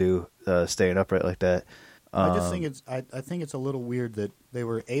able to do, staying upright like that. I just think I think it's a little weird that they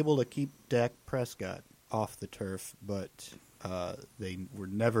were able to keep Dak Prescott off the turf, but they were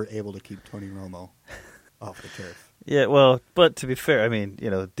never able to keep Tony Romo off the turf. Yeah, well, but to be fair, I mean,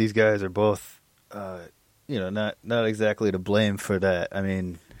 these guys are both, not exactly to blame for that. I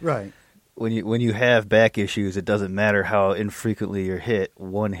mean, right. When you have back issues, it doesn't matter how infrequently you're hit.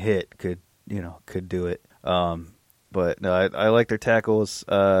 One hit could do it. But no, I like their tackles.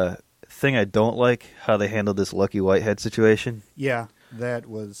 Thing I don't like how they handled this Lucky Whitehead situation. Yeah, that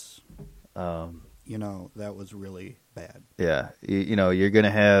was, that was really bad. Yeah, you're gonna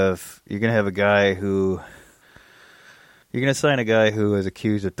have a guy who. You're going to sign a guy who is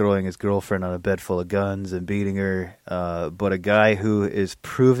accused of throwing his girlfriend on a bed full of guns and beating her, but a guy who is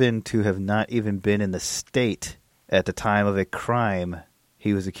proven to have not even been in the state at the time of a crime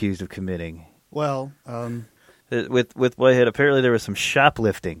he was accused of committing. Well, with Whitehead, apparently there was some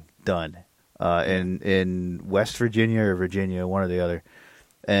shoplifting done in West Virginia or Virginia, one or the other,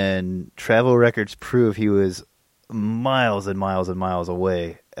 and travel records prove he was miles and miles and miles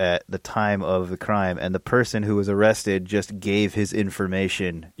away at the time of the crime, and the person who was arrested just gave his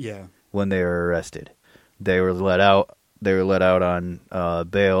information when they were arrested. They were let out on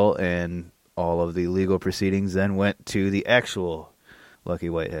bail, and all of the legal proceedings then went to the actual Lucky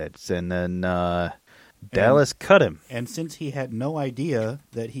Whiteheads, and then Dallas cut him. And since he had no idea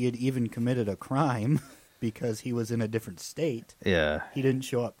that he had even committed a crime because he was in a different state, he didn't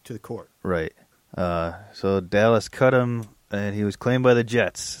show up to the court. Right. So Dallas cut him, and he was claimed by the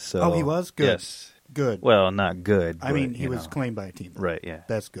Jets. So he was? Good. Yes. Good. Well, not good. I mean, he was claimed by a team. Right, yeah.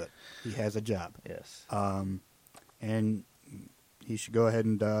 That's good. He has a job. Yes. And he should go ahead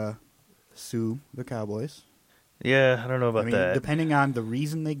and sue the Cowboys. Yeah, I don't know about that. Depending on the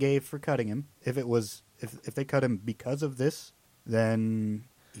reason they gave for cutting him, if they cut him because of this, then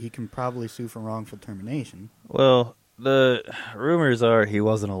he can probably sue for wrongful termination. Well, the rumors are he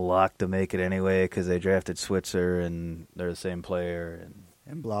wasn't a lock to make it anyway because they drafted Switzer and they're the same player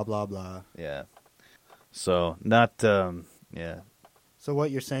and blah blah blah. Yeah. So not yeah. So what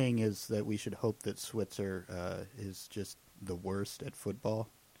you're saying is that we should hope that Switzer is just the worst at football,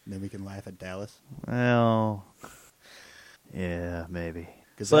 and then we can laugh at Dallas. Well, yeah, maybe.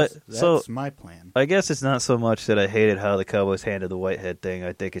 Because that's my plan. I guess it's not so much that I hated how the Cowboys handled the Whitehead thing.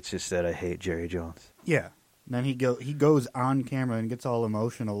 I think it's just that I hate Jerry Jones. Yeah. Then he goes on camera and gets all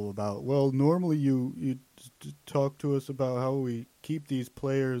emotional about, well, normally you talk to us about how we keep these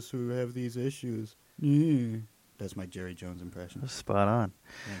players who have these issues. Yeah. That's my Jerry Jones impression. Spot on.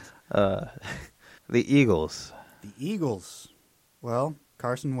 Thanks. The Eagles. The Eagles. Well,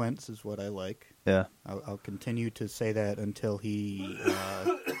 Carson Wentz is what I like. Yeah. I'll continue to say that until he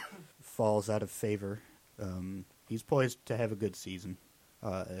falls out of favor. He's poised to have a good season.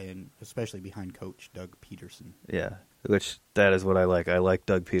 And especially behind Coach Doug Peterson. Yeah, which that is what I like. I like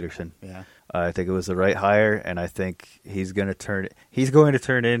Doug Peterson. Yeah, I think it was the right hire, and I think he's going to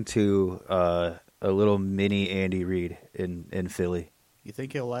turn into a little mini Andy Reid in Philly. You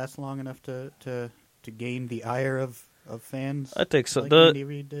think he'll last long enough to gain the ire of fans? I think so. Like Andy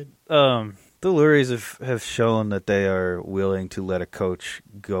Reid did. The Luries have shown that they are willing to let a coach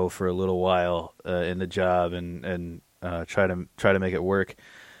go for a little while in the job and try to make it work.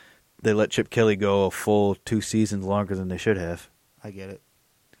 They let Chip Kelly go a full 2 seasons longer than they should have. I get it.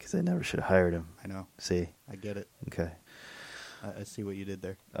 Because they never should have hired him. I know. See? I get it. Okay. I see what you did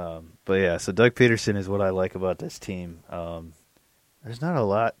there. But yeah, so Doug Peterson is what I like about this team. There's not a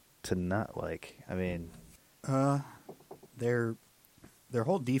lot to not like. I mean, their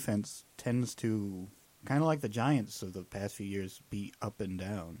whole defense tends to, kind of like the Giants of the past few years, be up and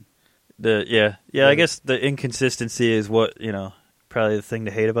down. I guess the inconsistency is what, probably the thing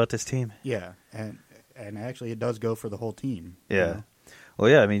to hate about this team. Yeah, and actually it does go for the whole team. Yeah.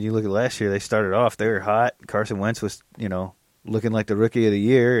 Well, yeah, I mean, you look at last year, they started off, they were hot. Carson Wentz was, looking like the rookie of the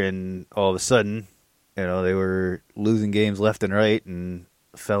year, and all of a sudden, they were losing games left and right and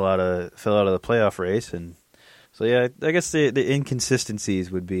fell out of the playoff race. And so, yeah, I guess the inconsistencies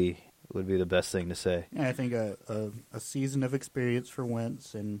would be the best thing to say. Yeah, I think a season of experience for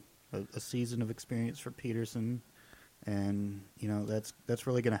Wentz and a season of experience for Peterson and that's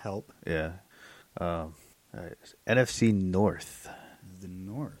really going to help. Yeah. All right. NFC North. The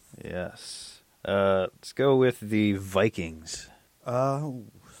North. Yes. Let's go with the Vikings.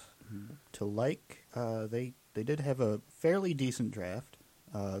 They did have a fairly decent draft.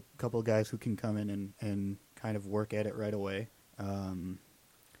 A couple of guys who can come in and kind of work at it right away.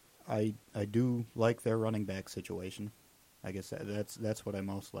 I do like their running back situation. I guess that's what I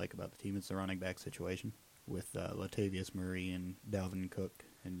most like about the team. It's the running back situation with Latavius Murray and Dalvin Cook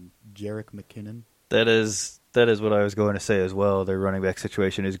and Jerick McKinnon. That is what I was going to say as well. Their running back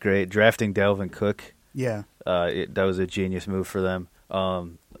situation is great. Drafting Dalvin Cook, yeah, that was a genius move for them.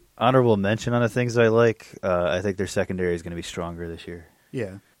 Honorable mention on the things I like. I think their secondary is going to be stronger this year.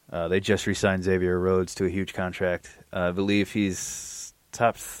 Yeah. They just re-signed Xavier Rhodes to a huge contract. I believe he's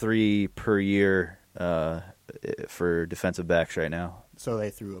top 3 per year for defensive backs right now. So they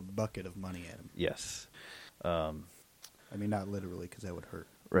threw a bucket of money at him. Yes. I mean, not literally, because that would hurt.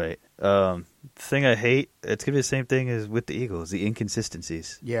 Right. The thing I hate, it's going to be the same thing as with the Eagles, the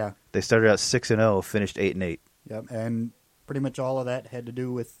inconsistencies. Yeah. They started out 6-0, finished 8-8. Yep, and pretty much all of that had to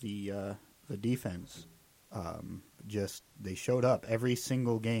do with the defense. Just they showed up every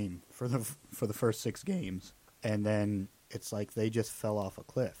single game for the first 6 games, and then it's like they just fell off a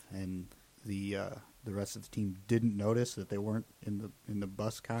cliff, and the rest of the team didn't notice that they weren't in the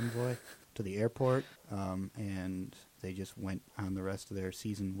bus convoy to the airport, and they just went on the rest of their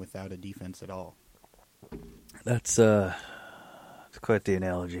season without a defense at all. That's quite the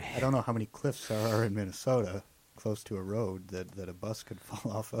analogy. I don't know how many cliffs there are in Minnesota close to a road that a bus could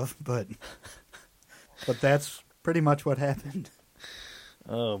fall off of, but that's pretty much what happened.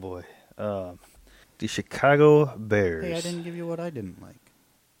 Oh boy. The Chicago Bears. Hey, I didn't give you what I didn't like.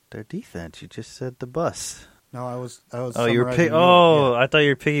 Their defense. You just said the bus. No, I was. Oh, you were. Yeah. I thought you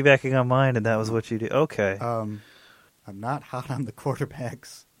were piggybacking on mine, and that was what you did. Okay. I'm not hot on the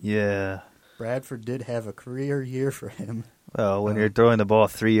quarterbacks. Yeah. Bradford did have a career year for him. Well, when you're throwing the ball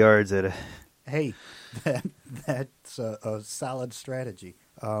 3 yards at a. Hey, that's a solid strategy.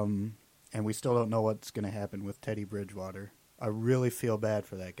 And we still don't know what's going to happen with Teddy Bridgewater. I really feel bad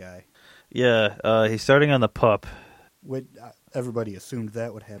for that guy. Yeah, he's starting on the PUP. Everybody assumed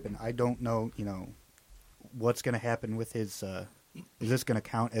that would happen. I don't know, what's going to happen with his. Is this going to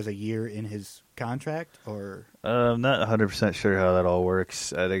count as a year in his contract, or? I'm not 100% sure how that all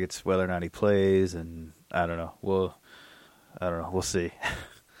works. I think it's whether or not he plays, and I don't know. We'll see.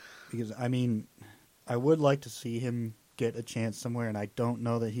 Because I would like to see him get a chance somewhere, and I don't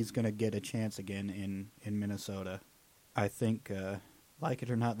know that he's going to get a chance again in Minnesota. I think, like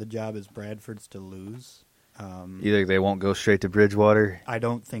it or not, the job is Bradford's to lose. You think they won't go straight to Bridgewater? I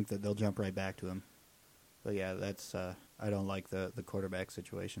don't think that they'll jump right back to him. But yeah, that's I don't like the quarterback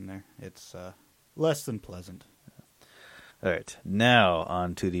situation there. It's less than pleasant. All right, now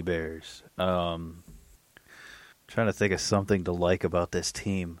on to the Bears. Trying to think of something to like about this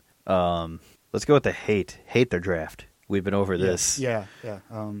team. Let's go with the hate. Hate their draft. We've been over this. Yeah.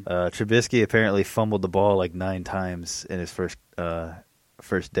 Trubisky apparently fumbled the ball like 9 times in his first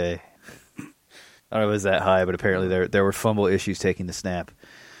day. I don't know if it was that high, but apparently there were fumble issues taking the snap.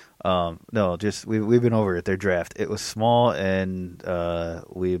 No, just we've been over it. Their draft, it was small, and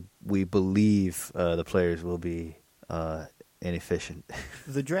we believe the players will be inefficient.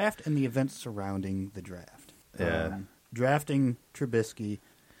 The draft and the events surrounding the draft. Yeah. Drafting Trubisky,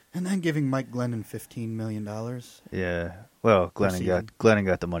 and then giving Mike Glennon $15 million. Yeah. Well, Glennon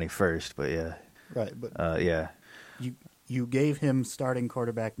got the money first, but yeah. Right, but yeah. You gave him starting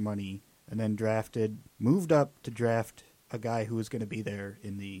quarterback money, and then moved up to draft a guy who was going to be there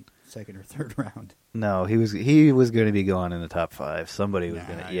in the second or third round. No, he was going to be gone in the top 5. Somebody was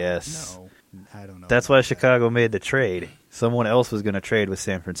going to. Yes. No, I don't know. That's why Chicago made the trade. Someone else was going to trade with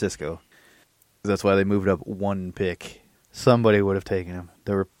San Francisco. That's why they moved up 1 pick. Somebody would have taken him.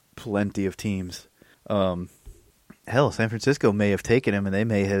 There were plenty of teams. Hell, San Francisco may have taken him, and they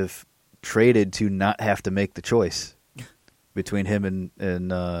may have traded to not have to make the choice between him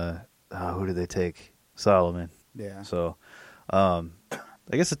and who did they take? Solomon. Yeah. So, I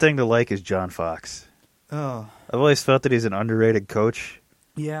guess the thing to like is John Fox. Oh. I've always felt that he's an underrated coach.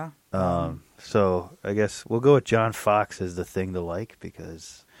 Yeah. So I guess we'll go with John Fox as the thing to like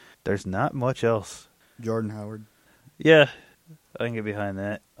because there's not much else. Jordan Howard. Yeah, I can get behind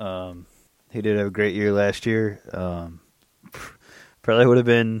that. He did have a great year last year. Probably would have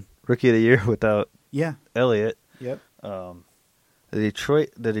been Rookie of the Year without Elliott. Yep. The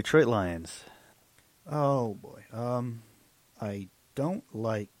Detroit Lions. Oh boy. I don't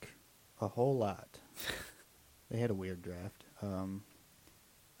like a whole lot. They had a weird draft.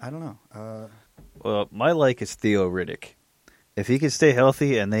 I don't know. Well, my like is Theo Riddick. If he can stay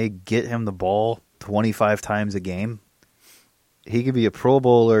healthy and they get him the ball 25 times a game, he could be a Pro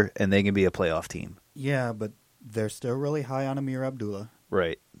Bowler and they can be a playoff team. Yeah, but they're still really high on Amir Abdullah.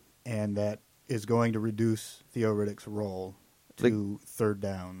 Right. And that is going to reduce Theo Riddick's role to third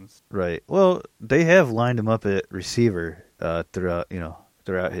downs. Right. Well, they have lined him up at receiver throughout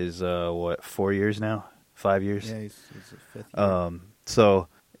his 4 years now, 5 years. Yeah, he's a fifth year. So,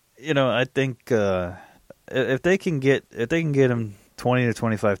 I think if they can get him 20 to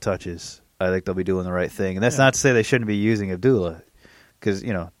 25 touches, I think they'll be doing the right thing. And that's not to say they shouldn't be using Abdullah, because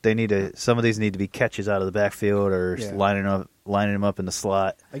they need to. Some of these need to be catches out of the backfield or lining him up in the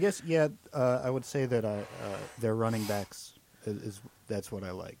slot. I guess I would say that their running backs that's what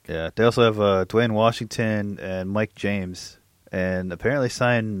I like. Yeah, they also have Dwayne Washington and Mike James, and apparently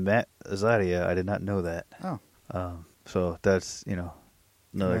signed Matt Azadia. I did not know that. Oh, so that's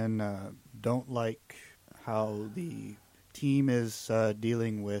another. And don't like how the team is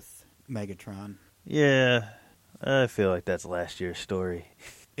dealing with Megatron. Yeah, I feel like that's last year's story.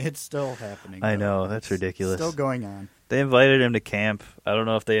 It's still happening. I know, that's ridiculous. Still going on. They invited him to camp. I don't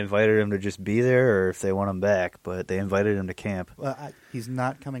know if they invited him to just be there or if they want him back, but they invited him to camp. Well, he's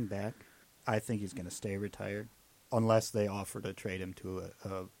not coming back. I think he's going to stay retired unless they offer to trade him to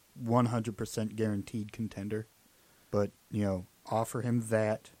a 100% guaranteed contender. But, offer him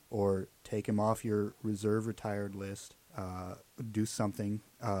that or take him off your reserve retired list. Do something.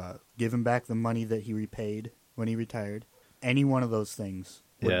 Give him back the money that he repaid when he retired. Any one of those things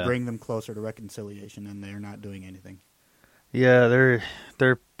would bring them closer to reconciliation, and they're not doing anything. Yeah,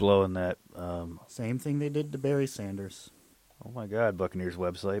 they're blowing that. Same thing they did to Barry Sanders. Oh my God, Buccaneers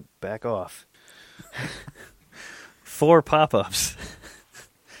website, back off. 4 pop-ups.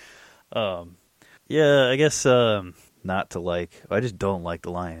 Yeah, I guess not to like. I just don't like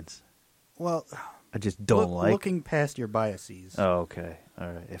the Lions. Well, I just don't like. Looking past your biases. Oh, okay. All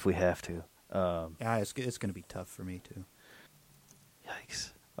right. If we have to. Yeah, it's going to be tough for me too.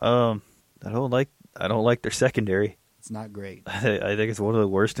 Yikes. I don't like their secondary. It's not great. I think it's one of the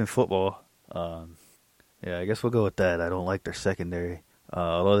worst in football. Yeah, I guess we'll go with that. I don't like their secondary.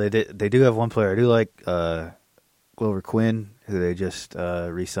 Although they do have one player I do like, Glover Quinn, who they just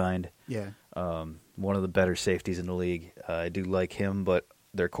re-signed. Yeah. One of the better safeties in the league. I do like him, but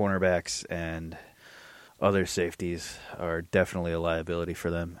their cornerbacks and other safeties are definitely a liability for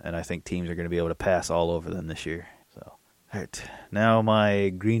them, and I think teams are going to be able to pass all over them this year. So, all right. Now my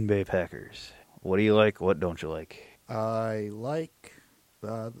Green Bay Packers. What do you like? What don't you like? I like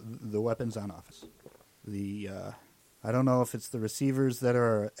the weapons on offense. I don't know if it's the receivers that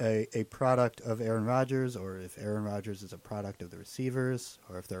are a product of Aaron Rodgers, or if Aaron Rodgers is a product of the receivers,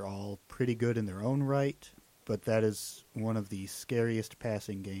 or if they're all pretty good in their own right. But that is one of the scariest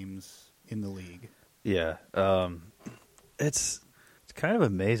passing games in the league. Yeah, it's kind of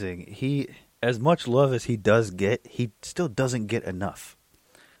amazing. He, as much love as he does get, he still doesn't get enough.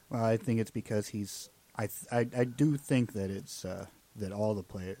 Well, I think it's because I do think that it's that all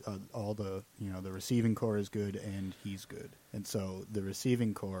the the receiving core is good and he's good, and so the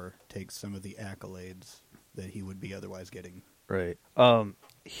receiving core takes some of the accolades that he would be otherwise getting. Right.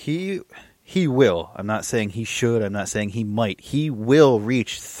 He will. I'm not saying he should. I'm not saying he might. He will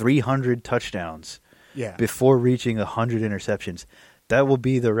reach 300 touchdowns. Yeah. Before reaching 100 interceptions. That will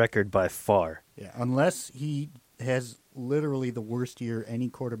be the record by far. Yeah, unless he has literally the worst year any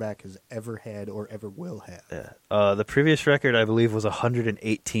quarterback has ever had or ever will have. Yeah. The previous record, I believe, was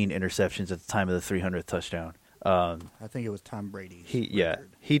 118 interceptions at the time of the 300th touchdown. I think it was Tom Brady's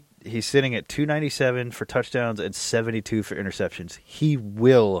record. He's sitting at 297 for touchdowns and 72 for interceptions. He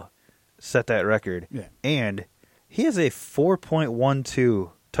will set that record. Yeah. And he has a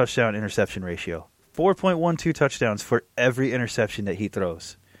 4.12 touchdown interception ratio. 4.12 touchdowns for every interception that he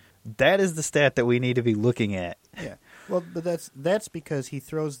throws. That is the stat that we need to be looking at. Yeah. Well, but that's because he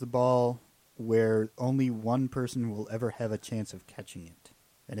throws the ball where only one person will ever have a chance of catching it.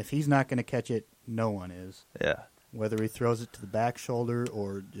 And if he's not going to catch it, no one is. Yeah. Whether he throws it to the back shoulder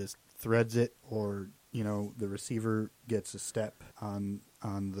or just threads it, or, the receiver gets a step on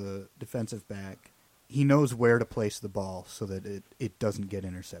the defensive back, he knows where to place the ball so that it doesn't get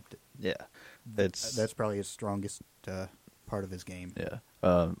intercepted. Yeah. That's probably his strongest part of his game. Yeah.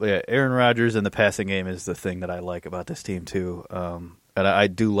 Aaron Rodgers in the passing game is the thing that I like about this team, too. And I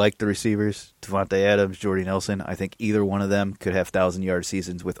do like the receivers, Devontae Adams, Jordy Nelson. I think either one of them could have 1,000-yard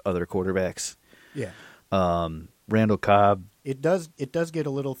seasons with other quarterbacks. Yeah. Randall Cobb. It does get a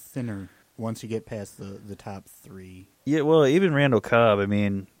little thinner once you get past the top three. Yeah, well, even Randall Cobb, I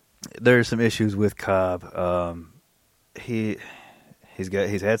mean, there's some issues with Cobb. He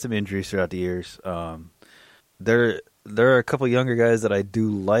He's had some injuries throughout the years. There are a couple younger guys that I do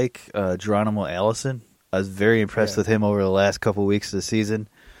like. Geronimo Allison. I was very impressed with him over the last couple weeks of the season.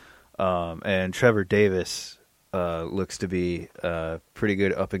 And Trevor Davis looks to be a pretty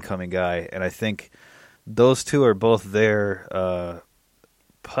good up-and-coming guy. And I think those two are both there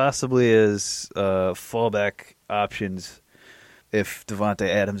possibly as fallback options if Devontae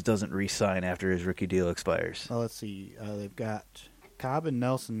Adams doesn't re-sign after his rookie deal expires. Well, let's see. They've got Cobb and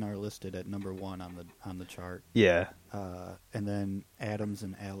Nelson are listed at number 1 on the chart. Yeah. And then Adams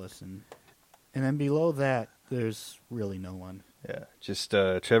and Allison. And then below that, there's really no one. Yeah, just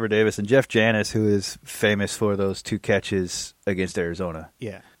Trevor Davis and Jeff Janis, who is famous for those 2 catches against Arizona.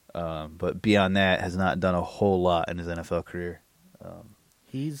 Yeah. But beyond that, has not done a whole lot in his NFL career.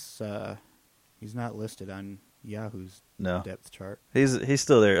 He's not listed on Yahoo's No. depth chart. He's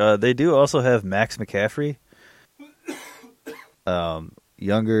still there. They do also have Max McCaffrey,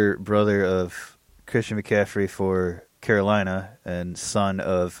 younger brother of Christian McCaffrey for Carolina and son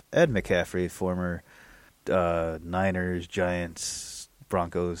of Ed McCaffrey, former Niners, Giants,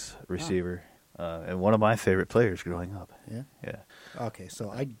 Broncos receiver, and one of my favorite players growing up. Yeah? Yeah. Okay,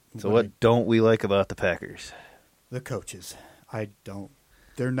 so what don't we like about the Packers? The coaches.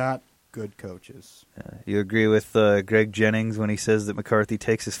 They're not good coaches. You agree with Greg Jennings when he says that McCarthy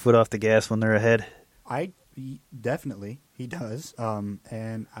takes his foot off the gas when they're ahead? Definitely, he does.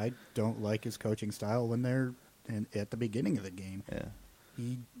 And I don't like his coaching style when they're at the beginning of the game. Yeah.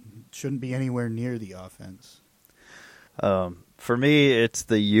 He shouldn't be anywhere near the offense. For me, it's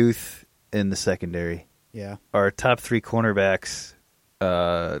the youth in the secondary. Yeah. Our top 3 cornerbacks,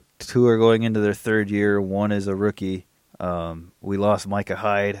 2 are going into their 3rd year. 1 is a rookie. We lost Micah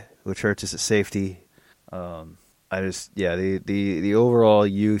Hyde, which hurts us at safety. The overall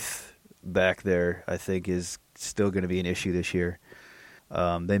youth back there, I think, is still going to be an issue this year.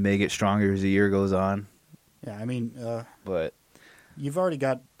 They may get stronger as the year goes on. Yeah, I mean, but you've already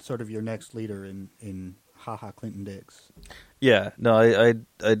got sort of your next leader in Clinton Dix. Yeah, no,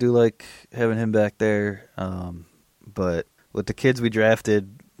 I do like having him back there. But with the kids we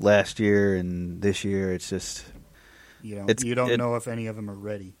drafted last year and this year, it's just you don't know if any of them are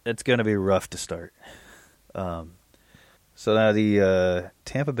ready. It's going to be rough to start. So now the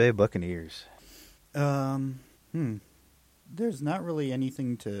Tampa Bay Buccaneers. There's not really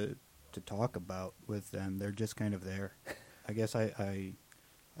anything to talk about with them. They're just kind of there. I guess I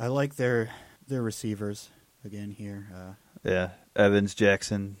like their receivers again here. Evans,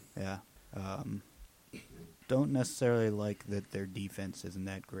 Jackson. Yeah. Don't necessarily like that their defense isn't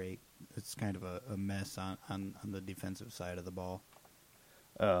that great. It's kind of a mess on the defensive side of the ball.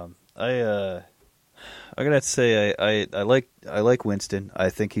 I'm gonna have to say I like Winston. I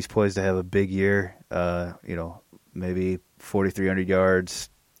think he's poised to have a big year. Maybe 4,300 yards,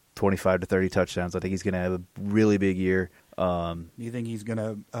 25 to 30 touchdowns. I think he's gonna have a really big year. Do you think he's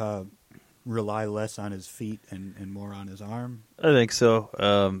gonna rely less on his feet and more on his arm? I think so.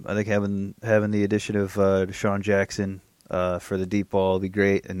 I think having the addition of Deshaun Jackson for the deep ball will be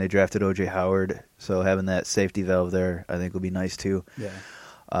great, and they drafted O.J. Howard, so having that safety valve there I think will be nice too.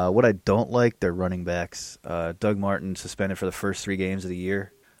 Yeah. What I don't like, they're running backs. Doug Martin suspended for the first 3 games of the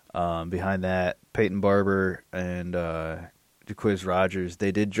year. Behind that, Peyton Barber and Jaquiz Rogers.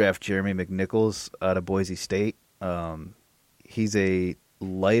 They did draft Jeremy McNichols out of Boise State. He's a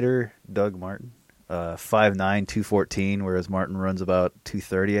lighter Doug Martin, 5'9", 214, whereas Martin runs about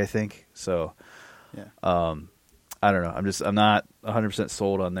 230, I think. So, yeah. I don't know. I'm not 100%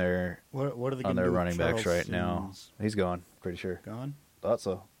 sold on their what are they on their do with running backs Charles right now. Sims? He's gone, pretty sure. Gone? Thought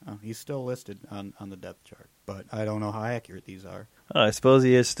so. Oh, he's still listed on the depth chart, but I don't know how accurate these are. I suppose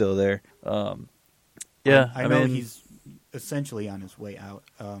he is still there. I I know mean, he's essentially on his way out,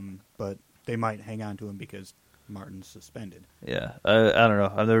 but they might hang on to him because Martin's suspended. Yeah, I don't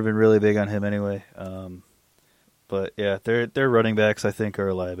know. I've never been really big on him anyway. But yeah, their running backs I think are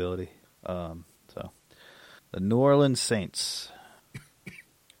a liability. So the New Orleans Saints.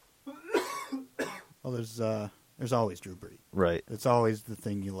 Well, there's always Drew Brees. Right. It's always the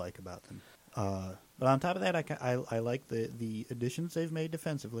thing you like about them. But on top of that, I like the additions they've made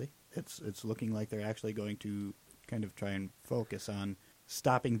defensively. It's looking like they're actually going to kind of try and focus on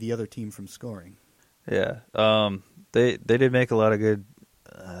stopping the other team from scoring. Yeah. They did make a lot of good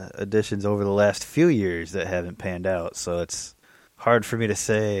additions over the last few years that haven't panned out, so it's hard for me to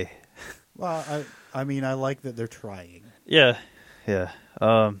say. Well, I mean, I like that they're trying. Yeah.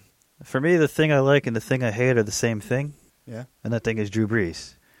 For me, the thing I like and the thing I hate are the same thing. Yeah. And that thing is Drew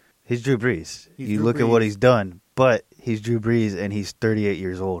Brees. He's Drew Brees. He's you Drew look Brees. at what he's done, but he's Drew Brees and he's 38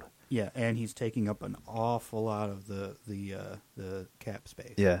 years old. Yeah, and he's taking up an awful lot of the cap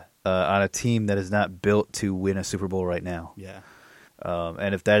space. Yeah, on a team that is not built to win a Super Bowl right now. Yeah.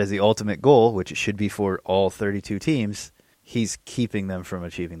 And if that is the ultimate goal, which it should be for all 32 teams, he's keeping them from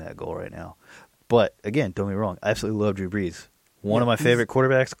achieving that goal right now. But again, don't get me wrong, I absolutely love Drew Brees. One of my favorite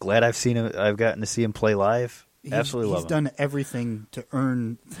quarterbacks. Glad I've seen him. I've gotten to see him play live. Absolutely love him. He's done everything to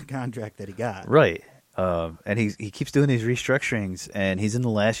earn the contract that he got. Right. And he keeps doing these restructurings, and he's in the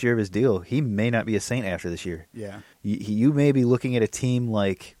last year of his deal. He may not be a Saint after this year. Yeah. You may be looking at a team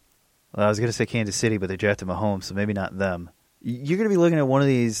like, well, I was going to say Kansas City, but they drafted Mahomes, so maybe not them. You're going to be looking at one of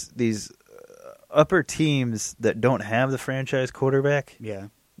these upper teams that don't have the franchise quarterback. Yeah.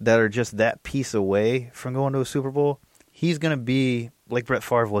 That are just that piece away from going to a Super Bowl. He's going to be like Brett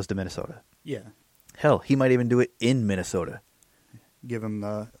Favre was to Minnesota. Yeah. Hell, he might even do it in Minnesota. Give him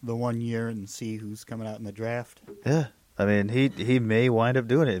the 1 year and see who's coming out in the draft. Yeah, I mean he may wind up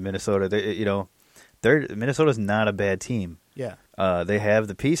doing it in Minnesota. Minnesota's not a bad team. Yeah, they have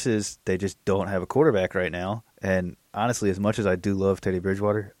the pieces. They just don't have a quarterback right now. And honestly, as much as I do love Teddy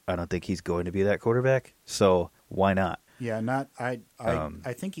Bridgewater, I don't think he's going to be that quarterback. So why not? Yeah,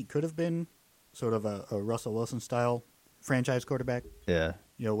 I think he could have been sort of a Russell Wilson style franchise quarterback. Yeah,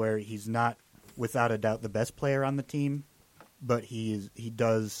 where he's not without a doubt the best player on the team. But he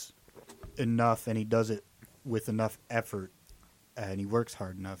does enough, and he does it with enough effort, and he works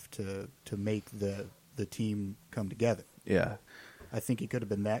hard enough to make the team come together. Yeah, I think he could have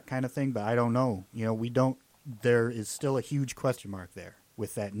been that kind of thing, but I don't know. We don't. There is still a huge question mark there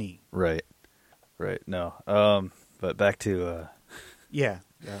with that knee. Right. No, but back to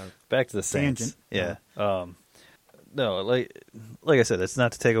back to the Saints. Tangent. Yeah. No, like I said, that's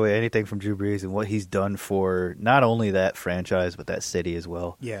not to take away anything from Drew Brees and what he's done for not only that franchise but that city as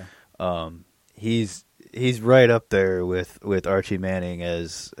well. Yeah. He's right up there with Archie Manning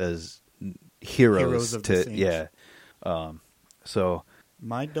as heroes of to the Saints. Yeah. So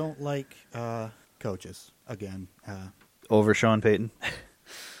I don't like coaches again. Over Sean Payton.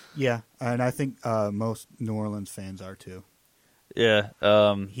 Yeah, and I think most New Orleans fans are too. Yeah.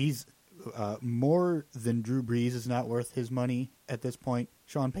 He's more than Drew Brees is not worth his money at this point.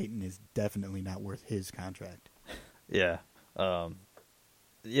 Sean Payton is definitely not worth his contract. Yeah.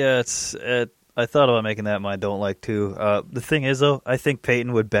 It's I thought about making that my don't like too. The thing is though, I think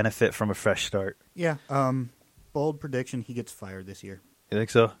Payton would benefit from a fresh start. Yeah. Bold prediction: he gets fired this year. You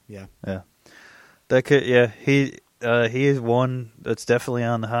think so? Yeah. Yeah. That could. Yeah. He is one that's definitely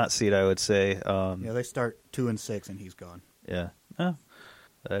on the hot seat, I would say. They start 2-6 and he's gone. Yeah.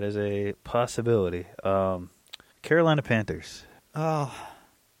 That is a possibility. Carolina Panthers.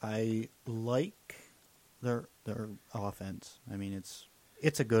 I like their offense. I mean,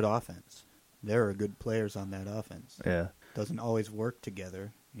 it's a good offense. There are good players on that offense. Yeah. Doesn't always work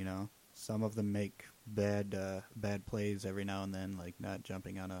together, Some of them make bad plays every now and then, like not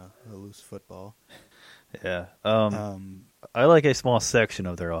jumping on a loose football. Yeah. I like a small section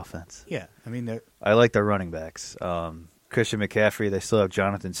of their offense. Yeah. I mean, I like their running backs. Christian McCaffrey, they still have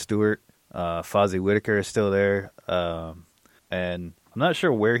Jonathan Stewart. Fozzie Whitaker is still there. And I'm not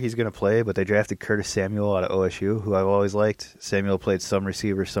sure where he's going to play, but they drafted Curtis Samuel out of OSU, who I've always liked. Samuel played some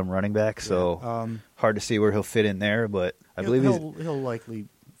receiver, some running back, so hard to see where he'll fit in there. But I believe he'll likely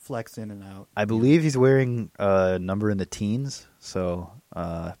flex in and out. I believe he's wearing a number in the teens, so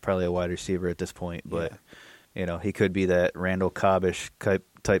probably a wide receiver at this point. But he could be that Randall Cobb-ish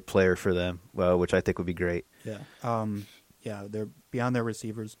type player for them, which I think would be great. Yeah. They're beyond their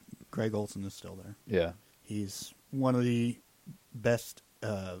receivers. Greg Olsen is still there. Yeah, he's one of the best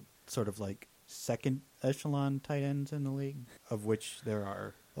sort of like second echelon tight ends in the league, of which there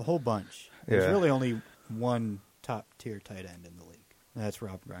are a whole bunch. There's really only one top tier tight end in the league. And that's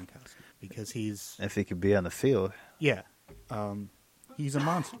Rob Gronkowski, because if he could be on the field. Yeah. He's a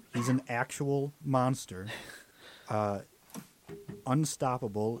monster. He's an actual monster.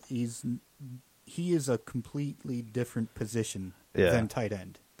 Unstoppable. He is a completely different position than tight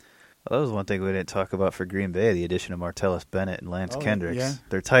end. Well, that was one thing we didn't talk about for Green Bay, the addition of Martellus Bennett and Lance Kendricks. Yeah.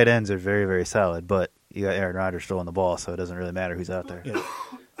 Their tight ends are very, very solid, but you got Aaron Rodgers throwing the ball, so it doesn't really matter who's out there. Yeah.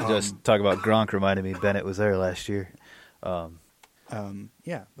 Just talk about Gronk reminded me Bennett was there last year. There's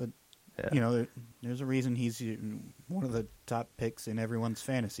a reason he's one of the top picks in everyone's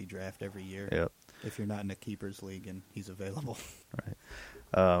fantasy draft every year. Yep. If you're not in a keepers league and he's available. Right.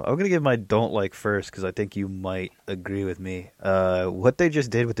 I'm going to give my don't like first because I think you might agree with me. What they just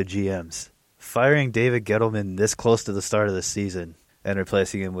did with the GMs. Firing David Gettleman this close to the start of the season and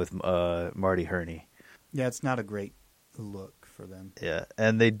replacing him with Marty Herney. Yeah, it's not a great look for them. Yeah,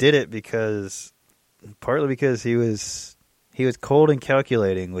 and they did it partly because he was he was cold and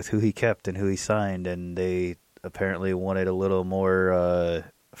calculating with who he kept and who he signed, and they apparently wanted a little more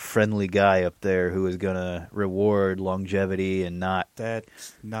friendly guy up there who was going to reward longevity and not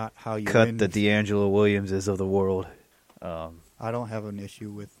That's not how you cut win. the D'Angelo Williamses of the world. I don't have an issue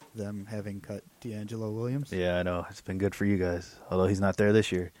with them having cut D'Angelo Williams. Yeah, I know. It's been good for you guys, although he's not there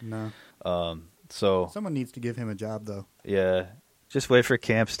this year. No. So Someone needs to give him a job, though. yeah, just wait for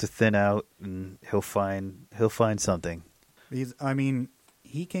camps to thin out, and he'll find something.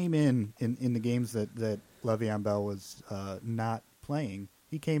 He came in the games that Le'Veon Bell was not playing.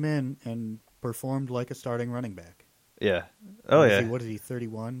 He came in and performed like a starting running back. Yeah. Oh yeah. What is he?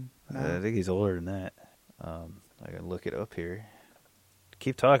 31? I think he's older than that. I can look it up here.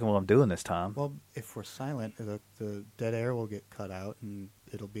 Keep talking while I'm doing this, Tom. Well, if we're silent, the dead air will get cut out, and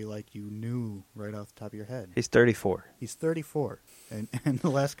it'll be like you knew right off the top of your head. He's 34. He's 34, and the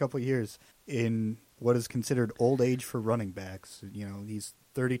last couple of years in what is considered old age for running backs, he's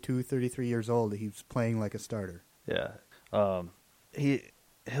 32, 33 years old. He's playing like a starter. Yeah.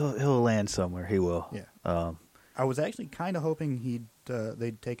 He'll land somewhere. He will. Yeah. I was actually kind of hoping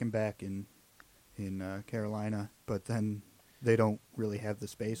they'd take him back in Carolina, but then they don't really have the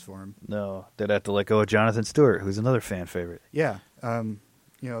space for him. No, they'd have to let go of Jonathan Stewart, who's another fan favorite. Yeah.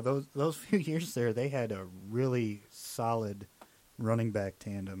 Those few years there, they had a really solid running back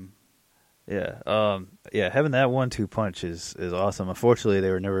tandem. Yeah. Having that 1-2 punch is awesome. Unfortunately, they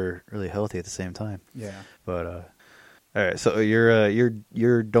were never really healthy at the same time. Yeah. But all right. So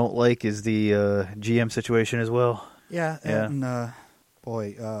your don't like is the GM situation as well. Yeah. Yeah. And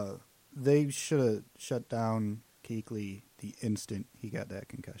they should have shut down Kuechly the instant he got that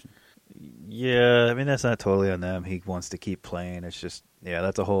concussion. Yeah, I mean that's not totally on them. He wants to keep playing. It's just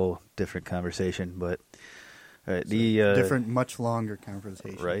that's a whole different conversation. But all right, different, much longer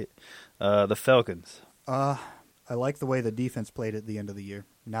conversation. Right. The Falcons. I like the way the defense played at the end of the year.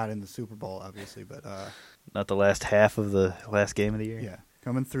 Not in the Super Bowl, obviously, but not the last half of the last game of the year. Yeah,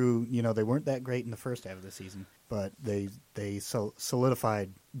 coming through. They weren't that great in the first half of the season, but they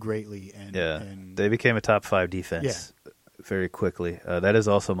solidified greatly, and they became a top 5 defense. Very quickly. That is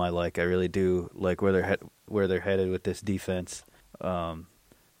also my like. I really do like where they're headed with this defense. You're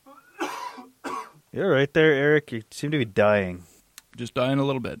right there, Eric. You seem to be dying. Just dying a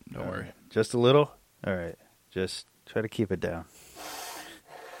little bit. Don't worry. Just a little? All right. Just try to keep it down.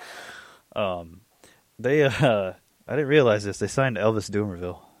 They I didn't realize this. They signed Elvis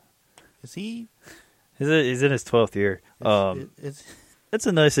Dumervil. Is he? He's in his 12th year. It's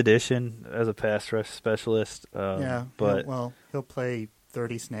a nice addition as a pass rush specialist. But he'll play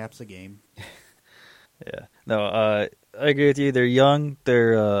 30 snaps a game. Yeah. No, I agree with you. They're young.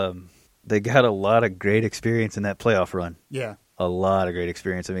 They got a lot of great experience in that playoff run. Yeah. A lot of great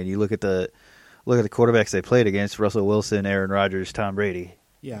experience. I mean, you look at the quarterbacks they played against: Russell Wilson, Aaron Rodgers, Tom Brady.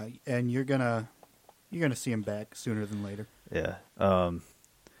 Yeah, and you're gonna see him back sooner than later. Yeah.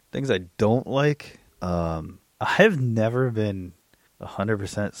 Things I don't like. I've never been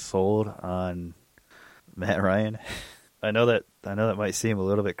 100% sold on Matt Ryan. I know that might seem a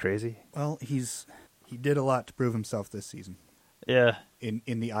little bit crazy. Well, he did a lot to prove himself this season. Yeah.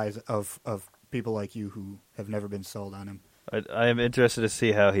 In the eyes of people like you who have never been sold on him. I am interested to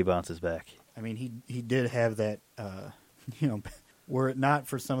see how he bounces back. I mean, he did have that. Were it not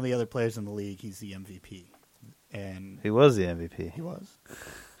for some of the other players in the league, he's the MVP. And he was the MVP. He was. God,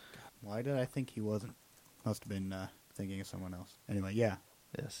 why did I think he wasn't? Must have been thinking of someone else. Anyway, yeah.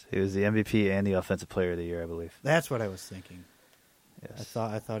 Yes, he was the MVP and the Offensive Player of the Year, I believe. That's what I was thinking. Yes.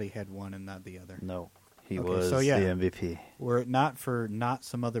 I thought he had one and not the other. No, he was the MVP. Were it not for not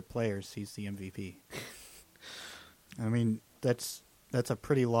some other players, he's the MVP. I mean, that's a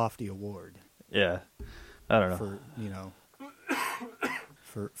pretty lofty award. Yeah, I don't know.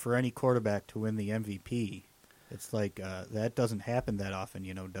 For any quarterback to win the MVP, it's like that doesn't happen that often,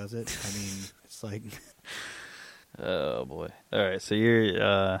 does it? I mean, it's like. Oh boy! All right, so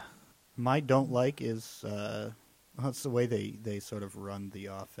you're. My don't like is that's the way they sort of run the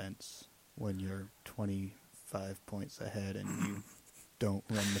offense when you're 25 points ahead and you don't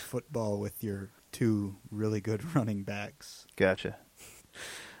run the football with your 2 really good running backs. Gotcha.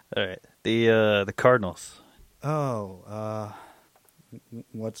 All right, the Cardinals. Oh,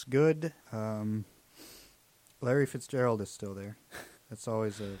 what's good? Larry Fitzgerald is still there. That's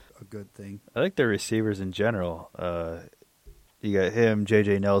always a good thing. I like their receivers in general. You got him,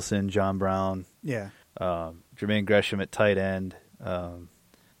 J.J. Nelson, John Brown. Yeah. Jermaine Gresham at tight end.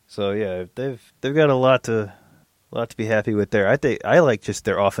 So yeah, they've got a lot to be happy with there. I like just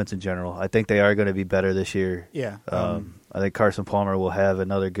their offense in general. I think they are going to be better this year. Yeah. I think Carson Palmer will have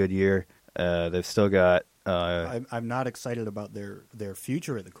another good year. They've still got I'm not excited about their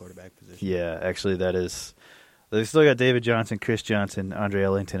future at the quarterback position. Yeah, actually, that is. They still got David Johnson, Chris Johnson, Andre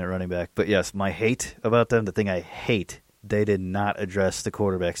Ellington at running back. But yes, my hate about them, the thing I hate, they did not address the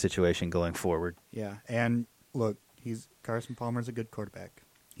quarterback situation going forward. Yeah, and look, Carson Palmer's a good quarterback.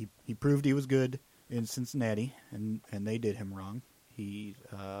 He proved he was good in Cincinnati, and they did him wrong. He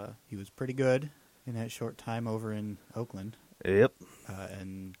was pretty good in that short time over in Oakland. Yep.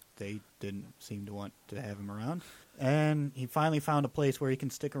 And they didn't seem to want to have him around. And he finally found a place where he can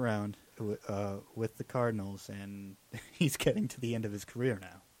stick around with the Cardinals, and he's getting to the end of his career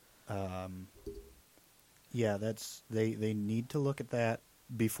now. Yeah, they need to look at that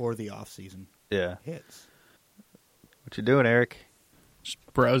before the offseason hits. What you doing, Eric? Just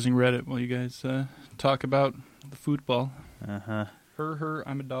browsing Reddit while you guys talk about the football. Uh-huh. Her,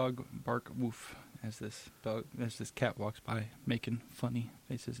 I'm a dog, bark, woof, as this cat walks by, making funny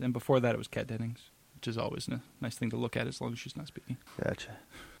faces. And before that, it was Kat Dennings, which is always a nice thing to look at as long as she's not speaking. Gotcha.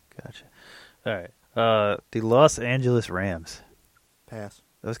 All right. The Los Angeles Rams. Pass.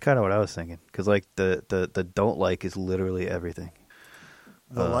 That was kind of what I was thinking, because like the don't like is literally everything.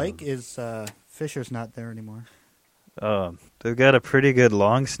 The like is Fisher's not there anymore. They've got a pretty good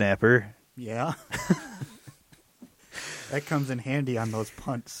long snapper. Yeah. That comes in handy on those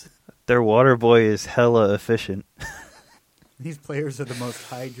punts. Their water boy is hella efficient. These players are the most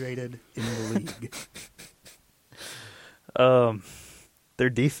hydrated in the league. Their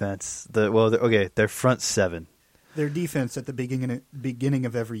defense, their front seven. Their defense at the beginning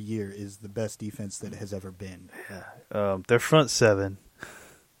of every year is the best defense that has ever been. Yeah. Their front seven,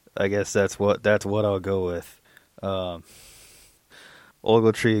 I guess that's what I'll go with.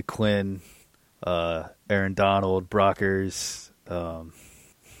 Ogletree, Quinn, Aaron Donald, Brockers. No,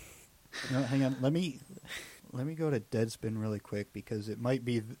 hang on. Let me go to Deadspin really quick, because it might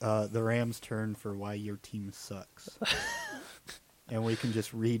be the Rams' turn for why your team sucks. And we can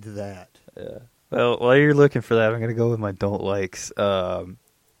just read that. Yeah. Well, while you're looking for that, I'm going to go with my don't likes.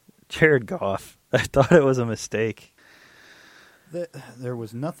 Jared Goff. I thought it was a mistake. There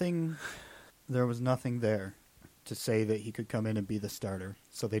was nothing there to say that he could come in and be the starter,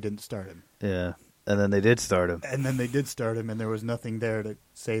 so they didn't start him. Yeah, and then they did start him. And there was nothing there to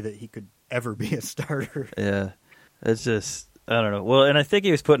say that he could ever be a starter. Yeah, it's just, I don't know. Well, and I think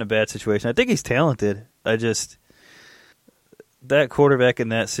he was put in a bad situation. I think he's talented. That quarterback in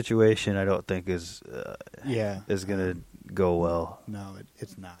that situation, I don't think is going to go well. No,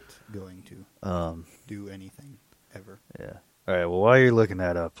 it's not going to do anything ever. Yeah. All right. Well, while you're looking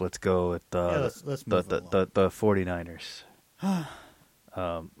that up, let's go with let's move the 49ers.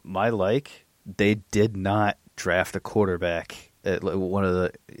 They did not draft a quarterback. They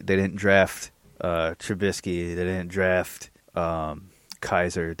didn't draft Trubisky. They didn't draft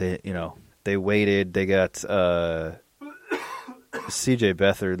Kaiser. They waited. They got C.J.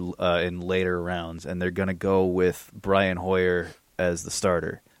 Beathard in later rounds, and they're going to go with Brian Hoyer as the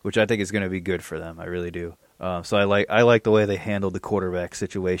starter, which I think is going to be good for them. I really do. So I like the way they handled the quarterback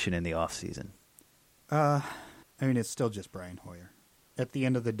situation in the offseason. I mean, it's still just Brian Hoyer. At the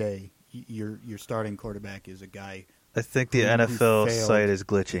end of the day, your starting quarterback is a guy. I think the NFL site is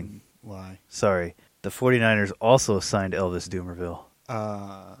glitching. Why? Sorry. The 49ers also signed Elvis Doomerville.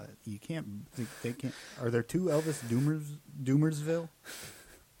 You can't. They can't. Are there two Elvis Doomersville?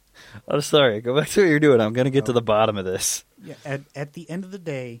 I'm sorry. Go back to what you're doing. I'm going to get to the bottom of this. Yeah. At the end of the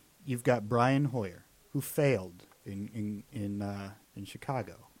day, you've got Brian Hoyer, who failed in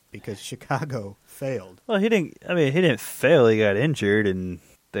Chicago because Chicago failed. Well, he didn't fail. He got injured, and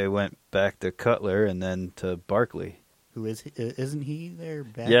they went back to Cutler and then to Barkley. Who isn't he their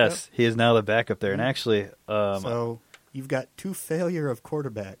backup? Yes, he is now the backup there. And actually, so you've got two failure of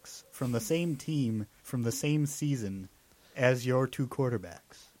quarterbacks from the same team from the same season as your two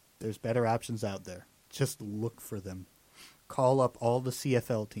quarterbacks. There's better options out there. Just look for them. Call up all the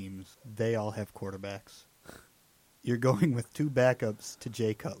CFL teams. They all have quarterbacks. You're going with two backups to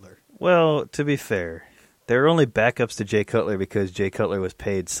Jay Cutler. Well, to be fair, they're only backups to Jay Cutler because Jay Cutler was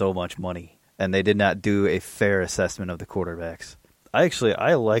paid so much money, and they did not do a fair assessment of the quarterbacks.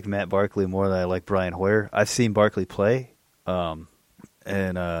 I like Matt Barkley more than I like Brian Hoyer. I've seen Barkley play, and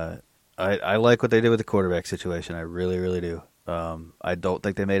I like what they did with the quarterback situation. I really, really do. I don't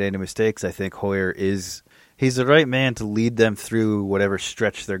think they made any mistakes. I think Hoyer he's the right man to lead them through whatever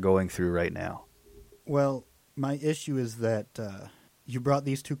stretch they're going through right now. Well, my issue is that you brought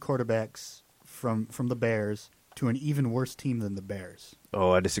these two quarterbacks from the Bears to an even worse team than the Bears.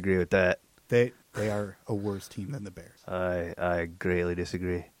 Oh, I disagree with that. They are a worse team than the Bears. I greatly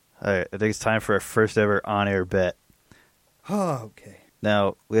disagree. All right, I think it's time for our first ever on-air bet. Oh, okay.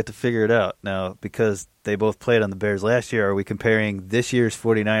 Now, we have to figure it out. Now, because they both played on the Bears last year, are we comparing this year's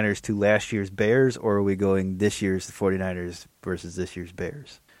 49ers to last year's Bears, or are we going this year's 49ers versus this year's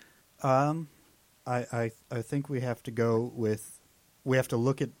Bears? I think we have to go with we have to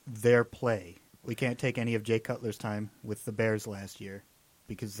look at their play. We can't take any of Jay Cutler's time with the Bears last year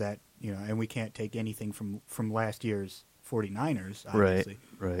because that, and we can't take anything from last year's 49ers, obviously.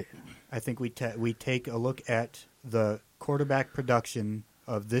 Right. I think we take a look at the quarterback production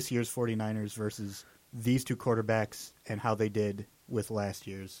of this year's 49ers versus these two quarterbacks and how they did with last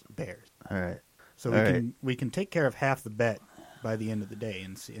year's Bears. All right. So we can take care of half the bet by the end of the day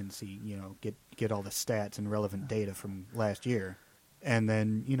and see get all the stats and relevant data from last year. And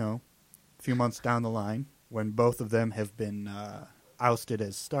then, a few months down the line, when both of them have been ousted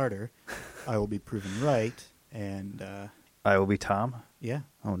as starter, I will be proven right. And I will be Tom? Yeah.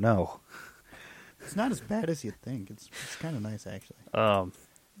 Oh, no. It's not as bad as you think. It's kind of nice, actually. All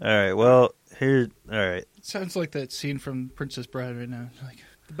right. Well, all right. It sounds like that scene from Princess Bride right now. Like,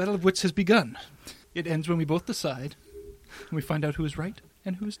 the battle of wits has begun. It ends when we both decide, and we find out who is right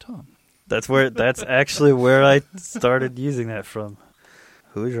and who is Tom. That's actually where I started using that from.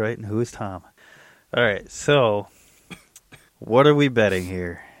 Who is right and who is Tom? All right. So, what are we betting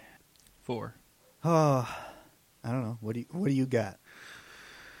here? 4. Oh, I don't know. What do you got?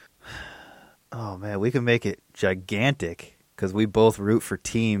 Oh, man, we can make it gigantic because we both root for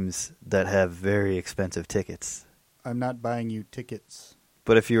teams that have very expensive tickets. I'm not buying you tickets.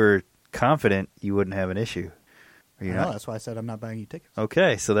 But if you were confident, you wouldn't have an issue. Are you not? That's why I said I'm not buying you tickets.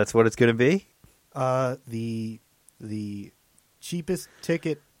 Okay, so that's what it's going to be? The cheapest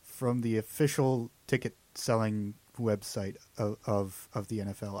ticket from the official ticket selling website of the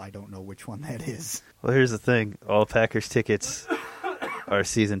NFL. I don't know which one that is. Well, here's the thing. All Packers tickets are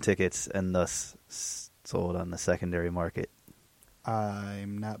season tickets and thus sold on the secondary market.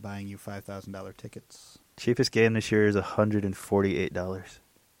 I'm not buying you $5,000 tickets. Cheapest game this year is $148.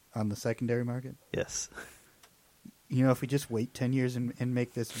 On the secondary market? Yes. If we just wait 10 years and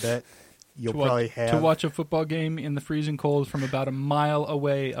make this bet, you'll to have... watch a football game in the freezing cold from about a mile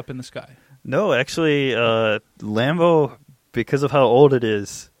away up in the sky. No, actually, Lambeau, because of how old it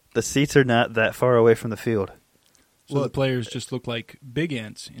is, the seats are not that far away from the field. So the players just look like big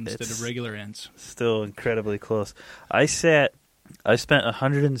ants instead of regular ants. Still incredibly close. I spent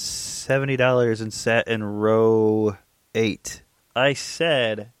 $170 and sat in row 8. I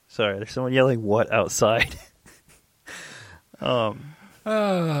said, sorry, there's someone yelling what outside.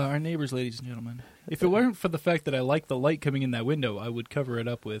 Our neighbors, ladies and gentlemen. If it weren't for the fact that I like the light coming in that window, I would cover it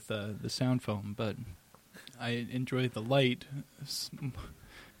up with the sound foam, but I enjoy the light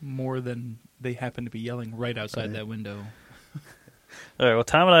more than they happen to be yelling right outside that window. All right, well,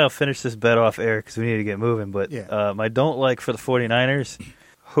 Tom and I will finish this bet off air because we need to get moving, but my don't like for the 49ers,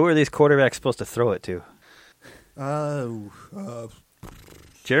 who are these quarterbacks supposed to throw it to?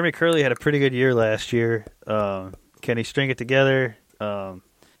 Jeremy Curley had a pretty good year last year. Can he string it together?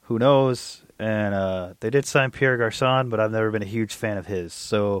 Who knows? And they did sign Pierre Garçon, but I've never been a huge fan of his.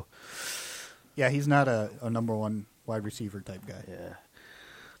 So, yeah, he's not a number one wide receiver type guy. Yeah.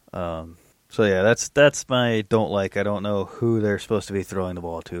 So yeah, that's my don't like. I don't know who they're supposed to be throwing the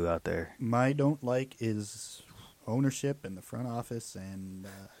ball to out there. My don't like is ownership and the front office, and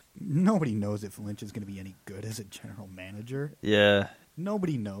nobody knows if Lynch is going to be any good as a general manager. Yeah.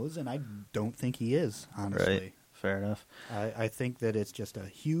 Nobody knows, and I don't think he is, honestly. Right. Fair enough. I think that it's just a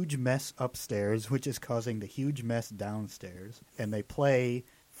huge mess upstairs, which is causing the huge mess downstairs. And they play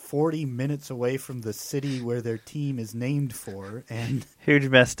 40 minutes away from the city where their team is named for. And huge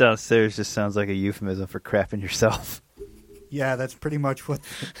mess downstairs just sounds like a euphemism for crapping yourself. Yeah, that's pretty much what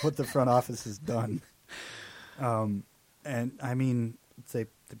the front office has done. And I mean, they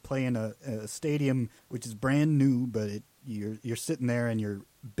play in a stadium which is brand new, but you're sitting there and you're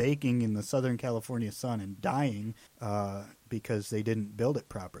baking in the Southern California sun and dying because they didn't build it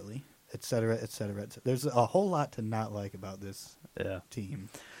properly, et cetera, et cetera, et cetera. There's a whole lot to not like about this team.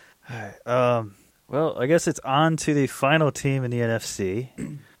 All right. Well, I guess it's on to the final team in the NFC.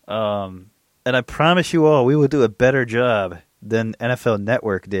 And I promise you all, we will do a better job than NFL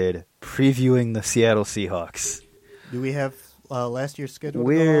Network did previewing the Seattle Seahawks. Do we have last year's schedule?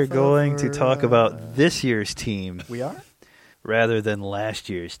 We're going to talk about this year's team. We are? Rather than last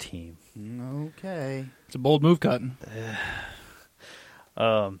year's team. Okay. It's a bold move, Cotton.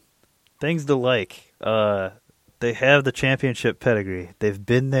 Things to like. They have the championship pedigree. They've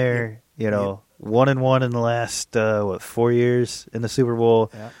been there, 1-1 in the last 4 years in the Super Bowl.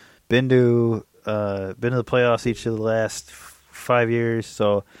 Yeah. Been to the playoffs each of the last 5 years.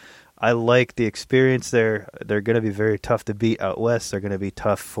 So I like the experience there. They're going to be very tough to beat out west. They're going to be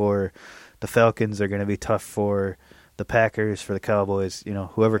tough for the Falcons. They're going to be tough for the Packers, for the Cowboys.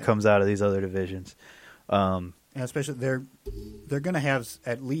 Whoever comes out of these other divisions. And especially they're going to have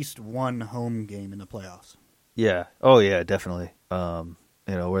at least one home game in the playoffs. Yeah. Oh yeah, definitely.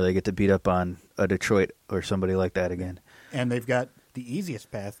 Where they get to beat up on a Detroit or somebody like that again. And they've got the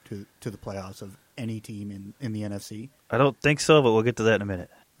easiest path to the playoffs of any team in the NFC. I don't think so, but we'll get to that in a minute.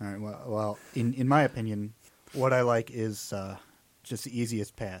 All right. Well, in my opinion, what I like is just the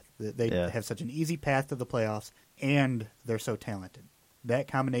easiest path. They have such an easy path to the playoffs, and they're so talented. That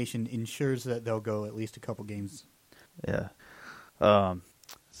combination ensures that they'll go at least a couple games. Yeah.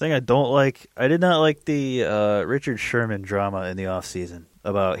 Thing I don't like, I did not like the Richard Sherman drama in the offseason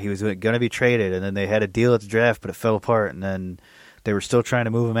about he was going to be traded, and then they had a deal at the draft, but it fell apart, and then they were still trying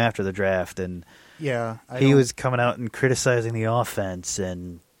to move him after the draft, and he was coming out and criticizing the offense,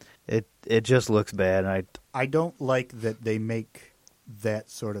 and it just looks bad. And I don't like that they make that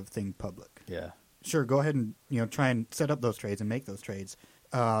sort of thing public. Yeah. Sure, go ahead and try and set up those trades and make those trades.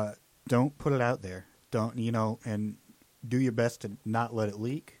 Don't put it out there. Don't and do your best to not let it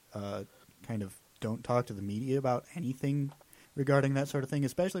leak. Kind of don't talk to the media about anything regarding that sort of thing,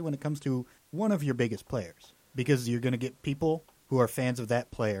 especially when it comes to one of your biggest players, because you're going to get people who are fans of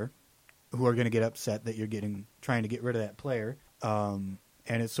that player who are going to get upset that you're trying to get rid of that player. And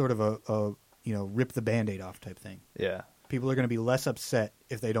it's sort of a rip the Band-Aid off type thing. Yeah. People are going to be less upset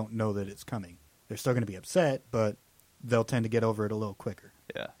if they don't know that it's coming. They're still going to be upset, but they'll tend to get over it a little quicker.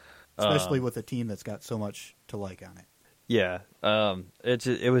 Yeah. Especially with a team that's got so much to like on it. Yeah.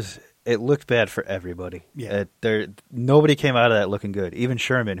 It looked bad for everybody. Yeah. Nobody came out of that looking good. Even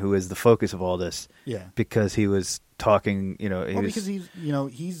Sherman, who is the focus of all this. Yeah. Because he was talking, because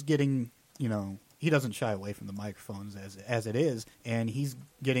he's getting, he doesn't shy away from the microphones as it is, and he's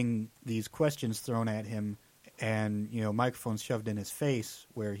getting these questions thrown at him and, microphones shoved in his face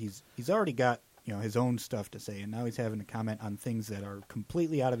where he's already got, his own stuff to say, and now he's having to comment on things that are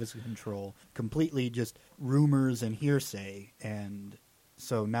completely out of his control, completely just rumors and hearsay, and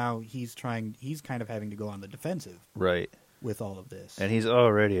so now he's kind of having to go on the defensive. Right. With all of this. And he's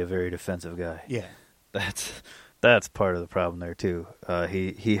already a very defensive guy. Yeah. That's part of the problem there too.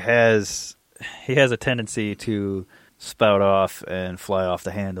 He has a tendency to spout off and fly off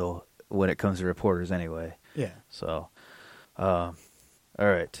the handle when it comes to reporters anyway. Yeah. So, all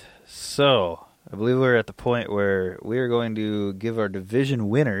right. So, I believe we're at the point where we are going to give our division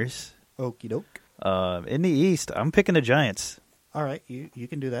winners. Okie doke. In the East, I'm picking the Giants. All right, you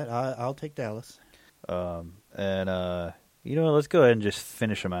can do that. I'll take Dallas. Let's go ahead and just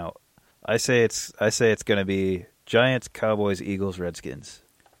finish them out. I say it's going to be Giants, Cowboys, Eagles, Redskins.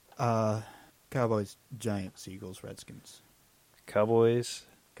 Cowboys, Giants, Eagles, Redskins. Cowboys,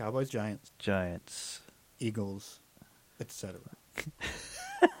 Giants, Eagles, etc.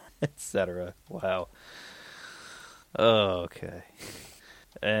 etc. Wow. Oh, okay.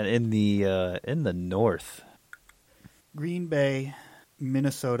 And in the North, Green Bay,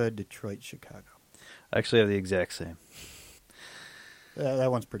 Minnesota, Detroit, Chicago. I actually have the exact same. That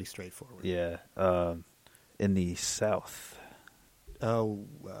one's pretty straightforward. Yeah. In the South.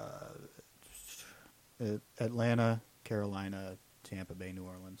 Atlanta, Carolina, Tampa Bay, New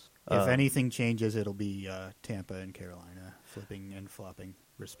Orleans. If anything changes, it'll be Tampa and Carolina flipping and flopping,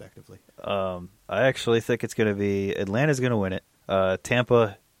 respectively. I actually think it's going to be Atlanta's going to win it.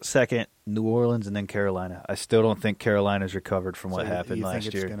 Tampa second, New Orleans, and then Carolina. I still don't think Carolina's recovered from what happened last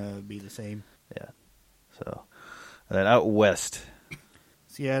year. You think it's going to be the same? Yeah. So, and then out west.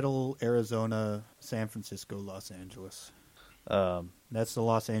 Seattle, Arizona, San Francisco, Los Angeles. That's the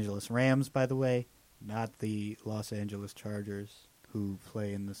Los Angeles Rams, by the way, not the Los Angeles Chargers, who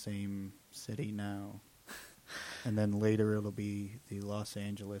play in the same city now. And then later it'll be the Los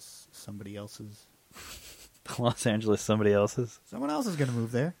Angeles somebody else's. Los Angeles somebody else's? Someone else is going to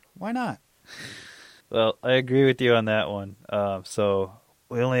move there. Why not? Well, I agree with you on that one. So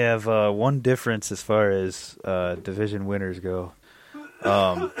we only have one difference as far as division winners go.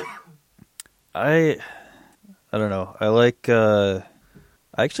 I don't know. I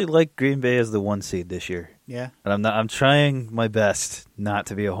actually like Green Bay as the 1 seed this year. Yeah. And I'm trying my best not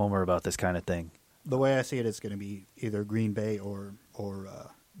to be a homer about this kind of thing. The way I see it, it's going to be either Green Bay or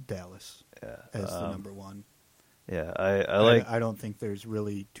Dallas as the number one. Yeah, I don't think there's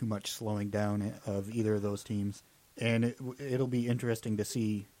really too much slowing down of either of those teams, and it'll be interesting to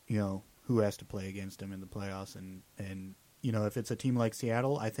see who has to play against them in the playoffs, and if it's a team like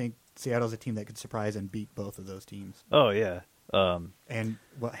Seattle, I think Seattle's a team that could surprise and beat both of those teams. Oh yeah, and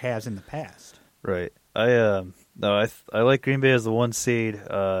what has in the past. Right. I like Green Bay as the 1 seed,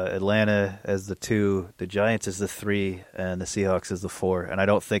 Atlanta as the 2, the Giants as the 3, and the Seahawks as the 4. And I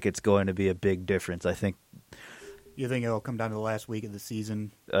don't think it's going to be a big difference. I think You think it'll come down to the last week of the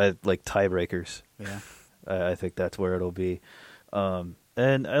season? like tiebreakers. Yeah. I think that's where it'll be.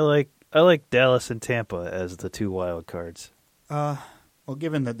 And I like Dallas and Tampa as the 2 wild cards. Well,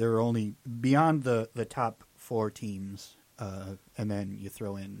 given that they're only beyond the top 4 teams, and then you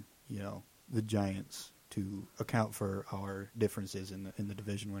throw in, the Giants to account for our differences in the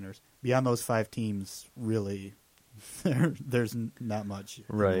division winners. Beyond those 5 teams, really, there's not much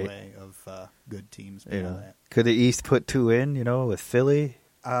in the way of good teams beyond that. Could the East put 2 in, with Philly?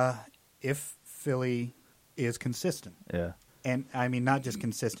 If Philly is consistent. Yeah. And, I mean, not just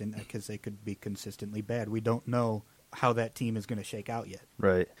consistent, because they could be consistently bad. We don't know how that team is going to shake out yet.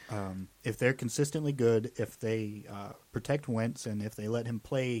 Right. If they're consistently good, if they protect Wentz, and if they let him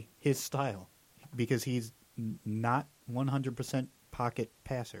play his style, because he's not 100% pocket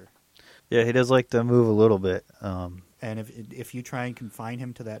passer. Yeah, he does like to move a little bit. And if you try and confine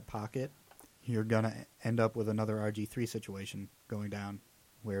him to that pocket, you're going to end up with another RG3 situation going down,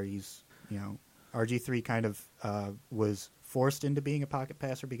 where he's, RG3 kind of was forced into being a pocket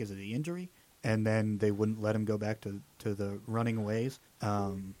passer because of the injury, and then they wouldn't let him go back to the running ways.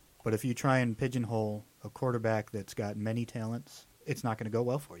 But if you try and pigeonhole a quarterback that's got many talents, it's not going to go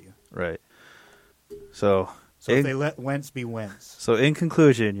well for you. Right. So if they let Wentz be Wentz. So in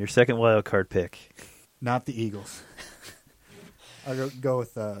conclusion, your second wild card pick. Not the Eagles. I'll go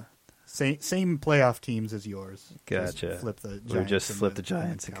with same playoff teams as yours. Gotcha. Just flip the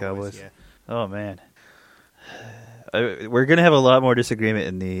Giants and Cowboys. Yeah. Oh, man. We're going to have a lot more disagreement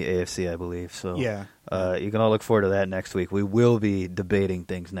in the AFC, I believe. So yeah. You can all look forward to that next week. We will be debating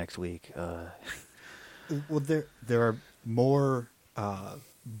things next week. Well, there are more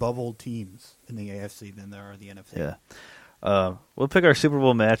bubble teams in the AFC than there are the NFC. Yeah. We'll pick our Super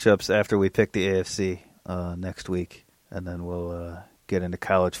Bowl matchups after we pick the AFC next week, and then we'll get into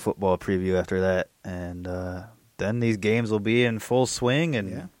college football preview after that, and then these games will be in full swing. And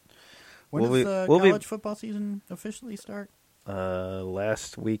yeah. When does the college football season officially start?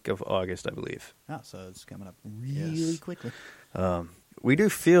 Last week of August, I believe. Oh, so it's coming up really quickly. We do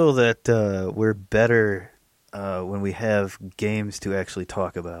feel that we're better when we have games to actually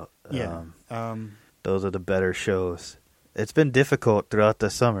talk about. Yeah. Those are the better shows. It's been difficult throughout the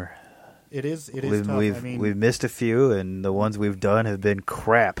summer. It is tough. We've missed a few, and the ones we've done have been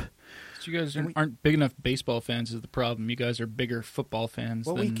crap. You guys aren't big enough baseball fans is the problem. You guys are bigger football fans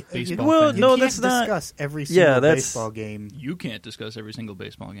than baseball fans. You can't discuss every single baseball game. You can't discuss every single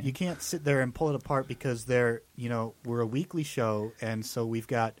baseball game. You can't sit there and pull it apart because we're a weekly show, and so we've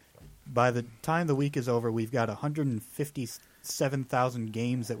got, by the time the week is over, we've got 157,000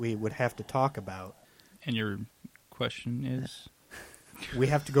 games that we would have to talk about. And your question is? We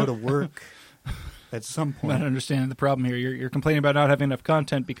have to go to work at some point. I'm not understanding the problem here. You're complaining about not having enough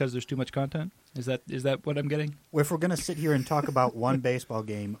content because there's too much content? Is that what I'm getting? Well, if we're going to sit here and talk about one baseball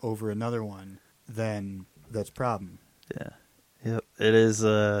game over another one, then that's a problem. Yeah. It is.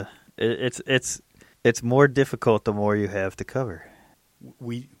 It's more difficult the more you have to cover.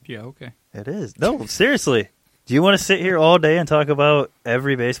 Yeah, okay. It is. No, seriously. Do you want to sit here all day and talk about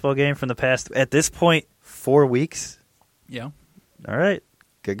every baseball game from the past, at this point, 4 weeks? Yeah. All right.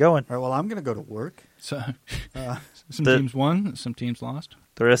 Get going. All right, well, I'm going to go to work. So, some teams won, some teams lost.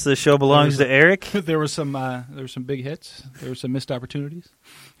 The rest of the show belongs to Eric. There were some big hits. There were some missed opportunities.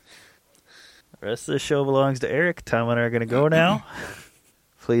 The rest of the show belongs to Eric. Tom and I are going to go now.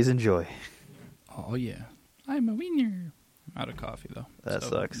 Please enjoy. Oh, yeah. I'm a winner. I'm out of coffee, though. That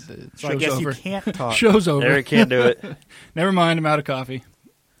sucks. So I guess you can't talk. Show's over. Eric can't do it. Never mind, I'm out of coffee.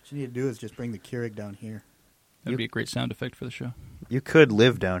 What you need to do is just bring the Keurig down here. That'd be a great sound effect for the show. You could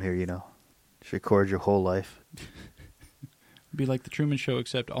live down here, Just record your whole life. Be like the Truman Show,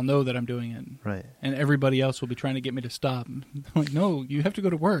 except I'll know that I'm doing it. Right. And everybody else will be trying to get me to stop. I'm like, no, you have to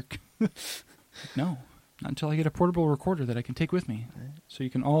go to work. No, not until I get a portable recorder that I can take with me. So you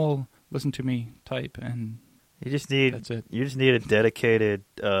can all listen to me type, and that's it. You just need a dedicated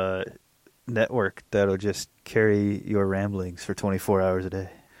network that'll just carry your ramblings for 24 hours a day.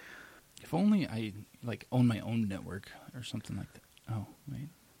 If only I own my own network or something like that. Oh, wait.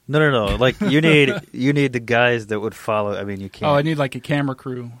 No. You need the guys that would follow. I mean, you can't. Oh, I need a camera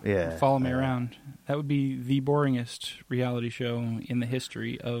crew. Yeah. Follow me around. That would be the boringest reality show in the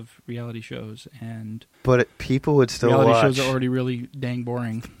history of reality shows. But people would still watch. Reality shows are already really dang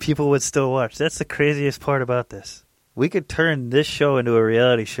boring. People would still watch. That's the craziest part about this. We could turn this show into a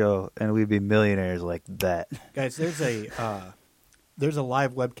reality show, and we'd be millionaires like that. Guys, there's a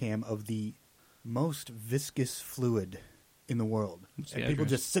live webcam of the most viscous fluid in the world. What's the And people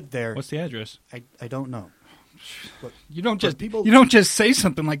address? just sit there. What's the address? I don't know. But You don't just people- you don't just say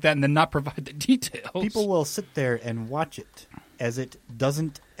something like that and then not provide the details. people will sit there and watch it as it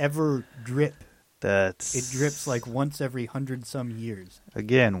doesn't ever drip. It drips like once every 100-some years.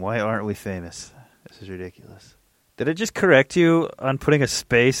 Again, why aren't we famous? This is ridiculous. Did it just correct you on putting a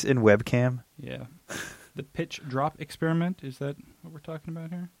space in webcam? Yeah. The pitch drop experiment, is that what we're talking about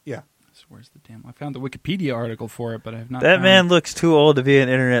here? Yeah. Where's the damn? I found the Wikipedia article for it, but I have not. That found... man looks too old to be an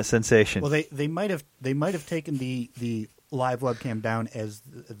internet sensation. Well, they might have taken the live webcam down as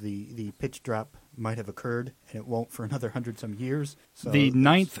the pitch drop might have occurred, and it won't for another 100-some years. So The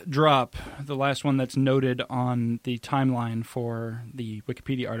ninth drop, the last one that's noted on the timeline for the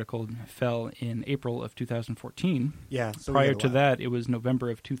Wikipedia article, fell in April of 2014. Yeah. So we Prior had a to while. that, it was November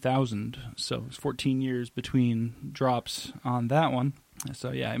of 2000, so it was 14 years between drops on that one.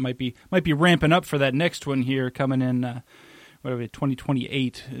 So yeah, it might be ramping up for that next one here coming in.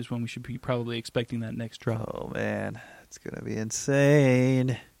 2028 is when we should be probably expecting that next drop. Oh man, it's gonna be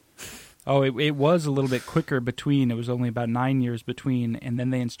insane. Oh, it was a little bit quicker between. It was only about 9 years between, and then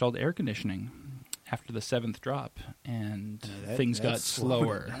they installed air conditioning after the 7th drop, and things got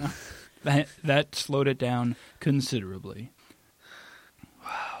slower. That slowed it down considerably.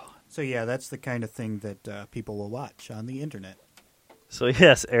 So yeah, that's the kind of thing that people will watch on the internet. So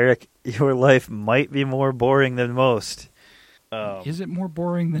yes, Eric, your life might be more boring than most. Is it more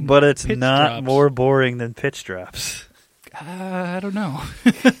boring than? But it's pitch not drops? more boring than pitch drops. I don't know.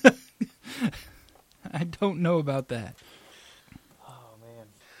 I don't know about that.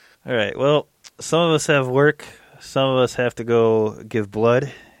 All right, well, some of us have work. Some of us have to go give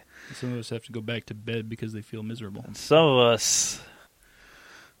blood. Some of us have to go back to bed because they feel miserable. And some of us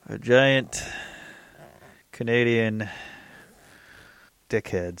are giant Canadian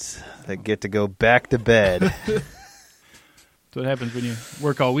dickheads that get to go back to bed. That's what happens when you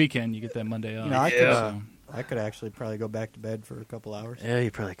work all weekend. You get that Monday off. You know, So- I could actually probably go back to bed for a couple hours. Yeah, you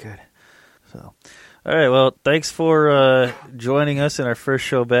probably could. So, all right, well, thanks for joining us in our first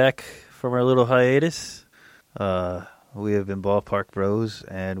show back from our little hiatus. We have been Ballpark Bros,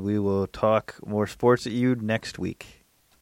 and we will talk more sports at you next week.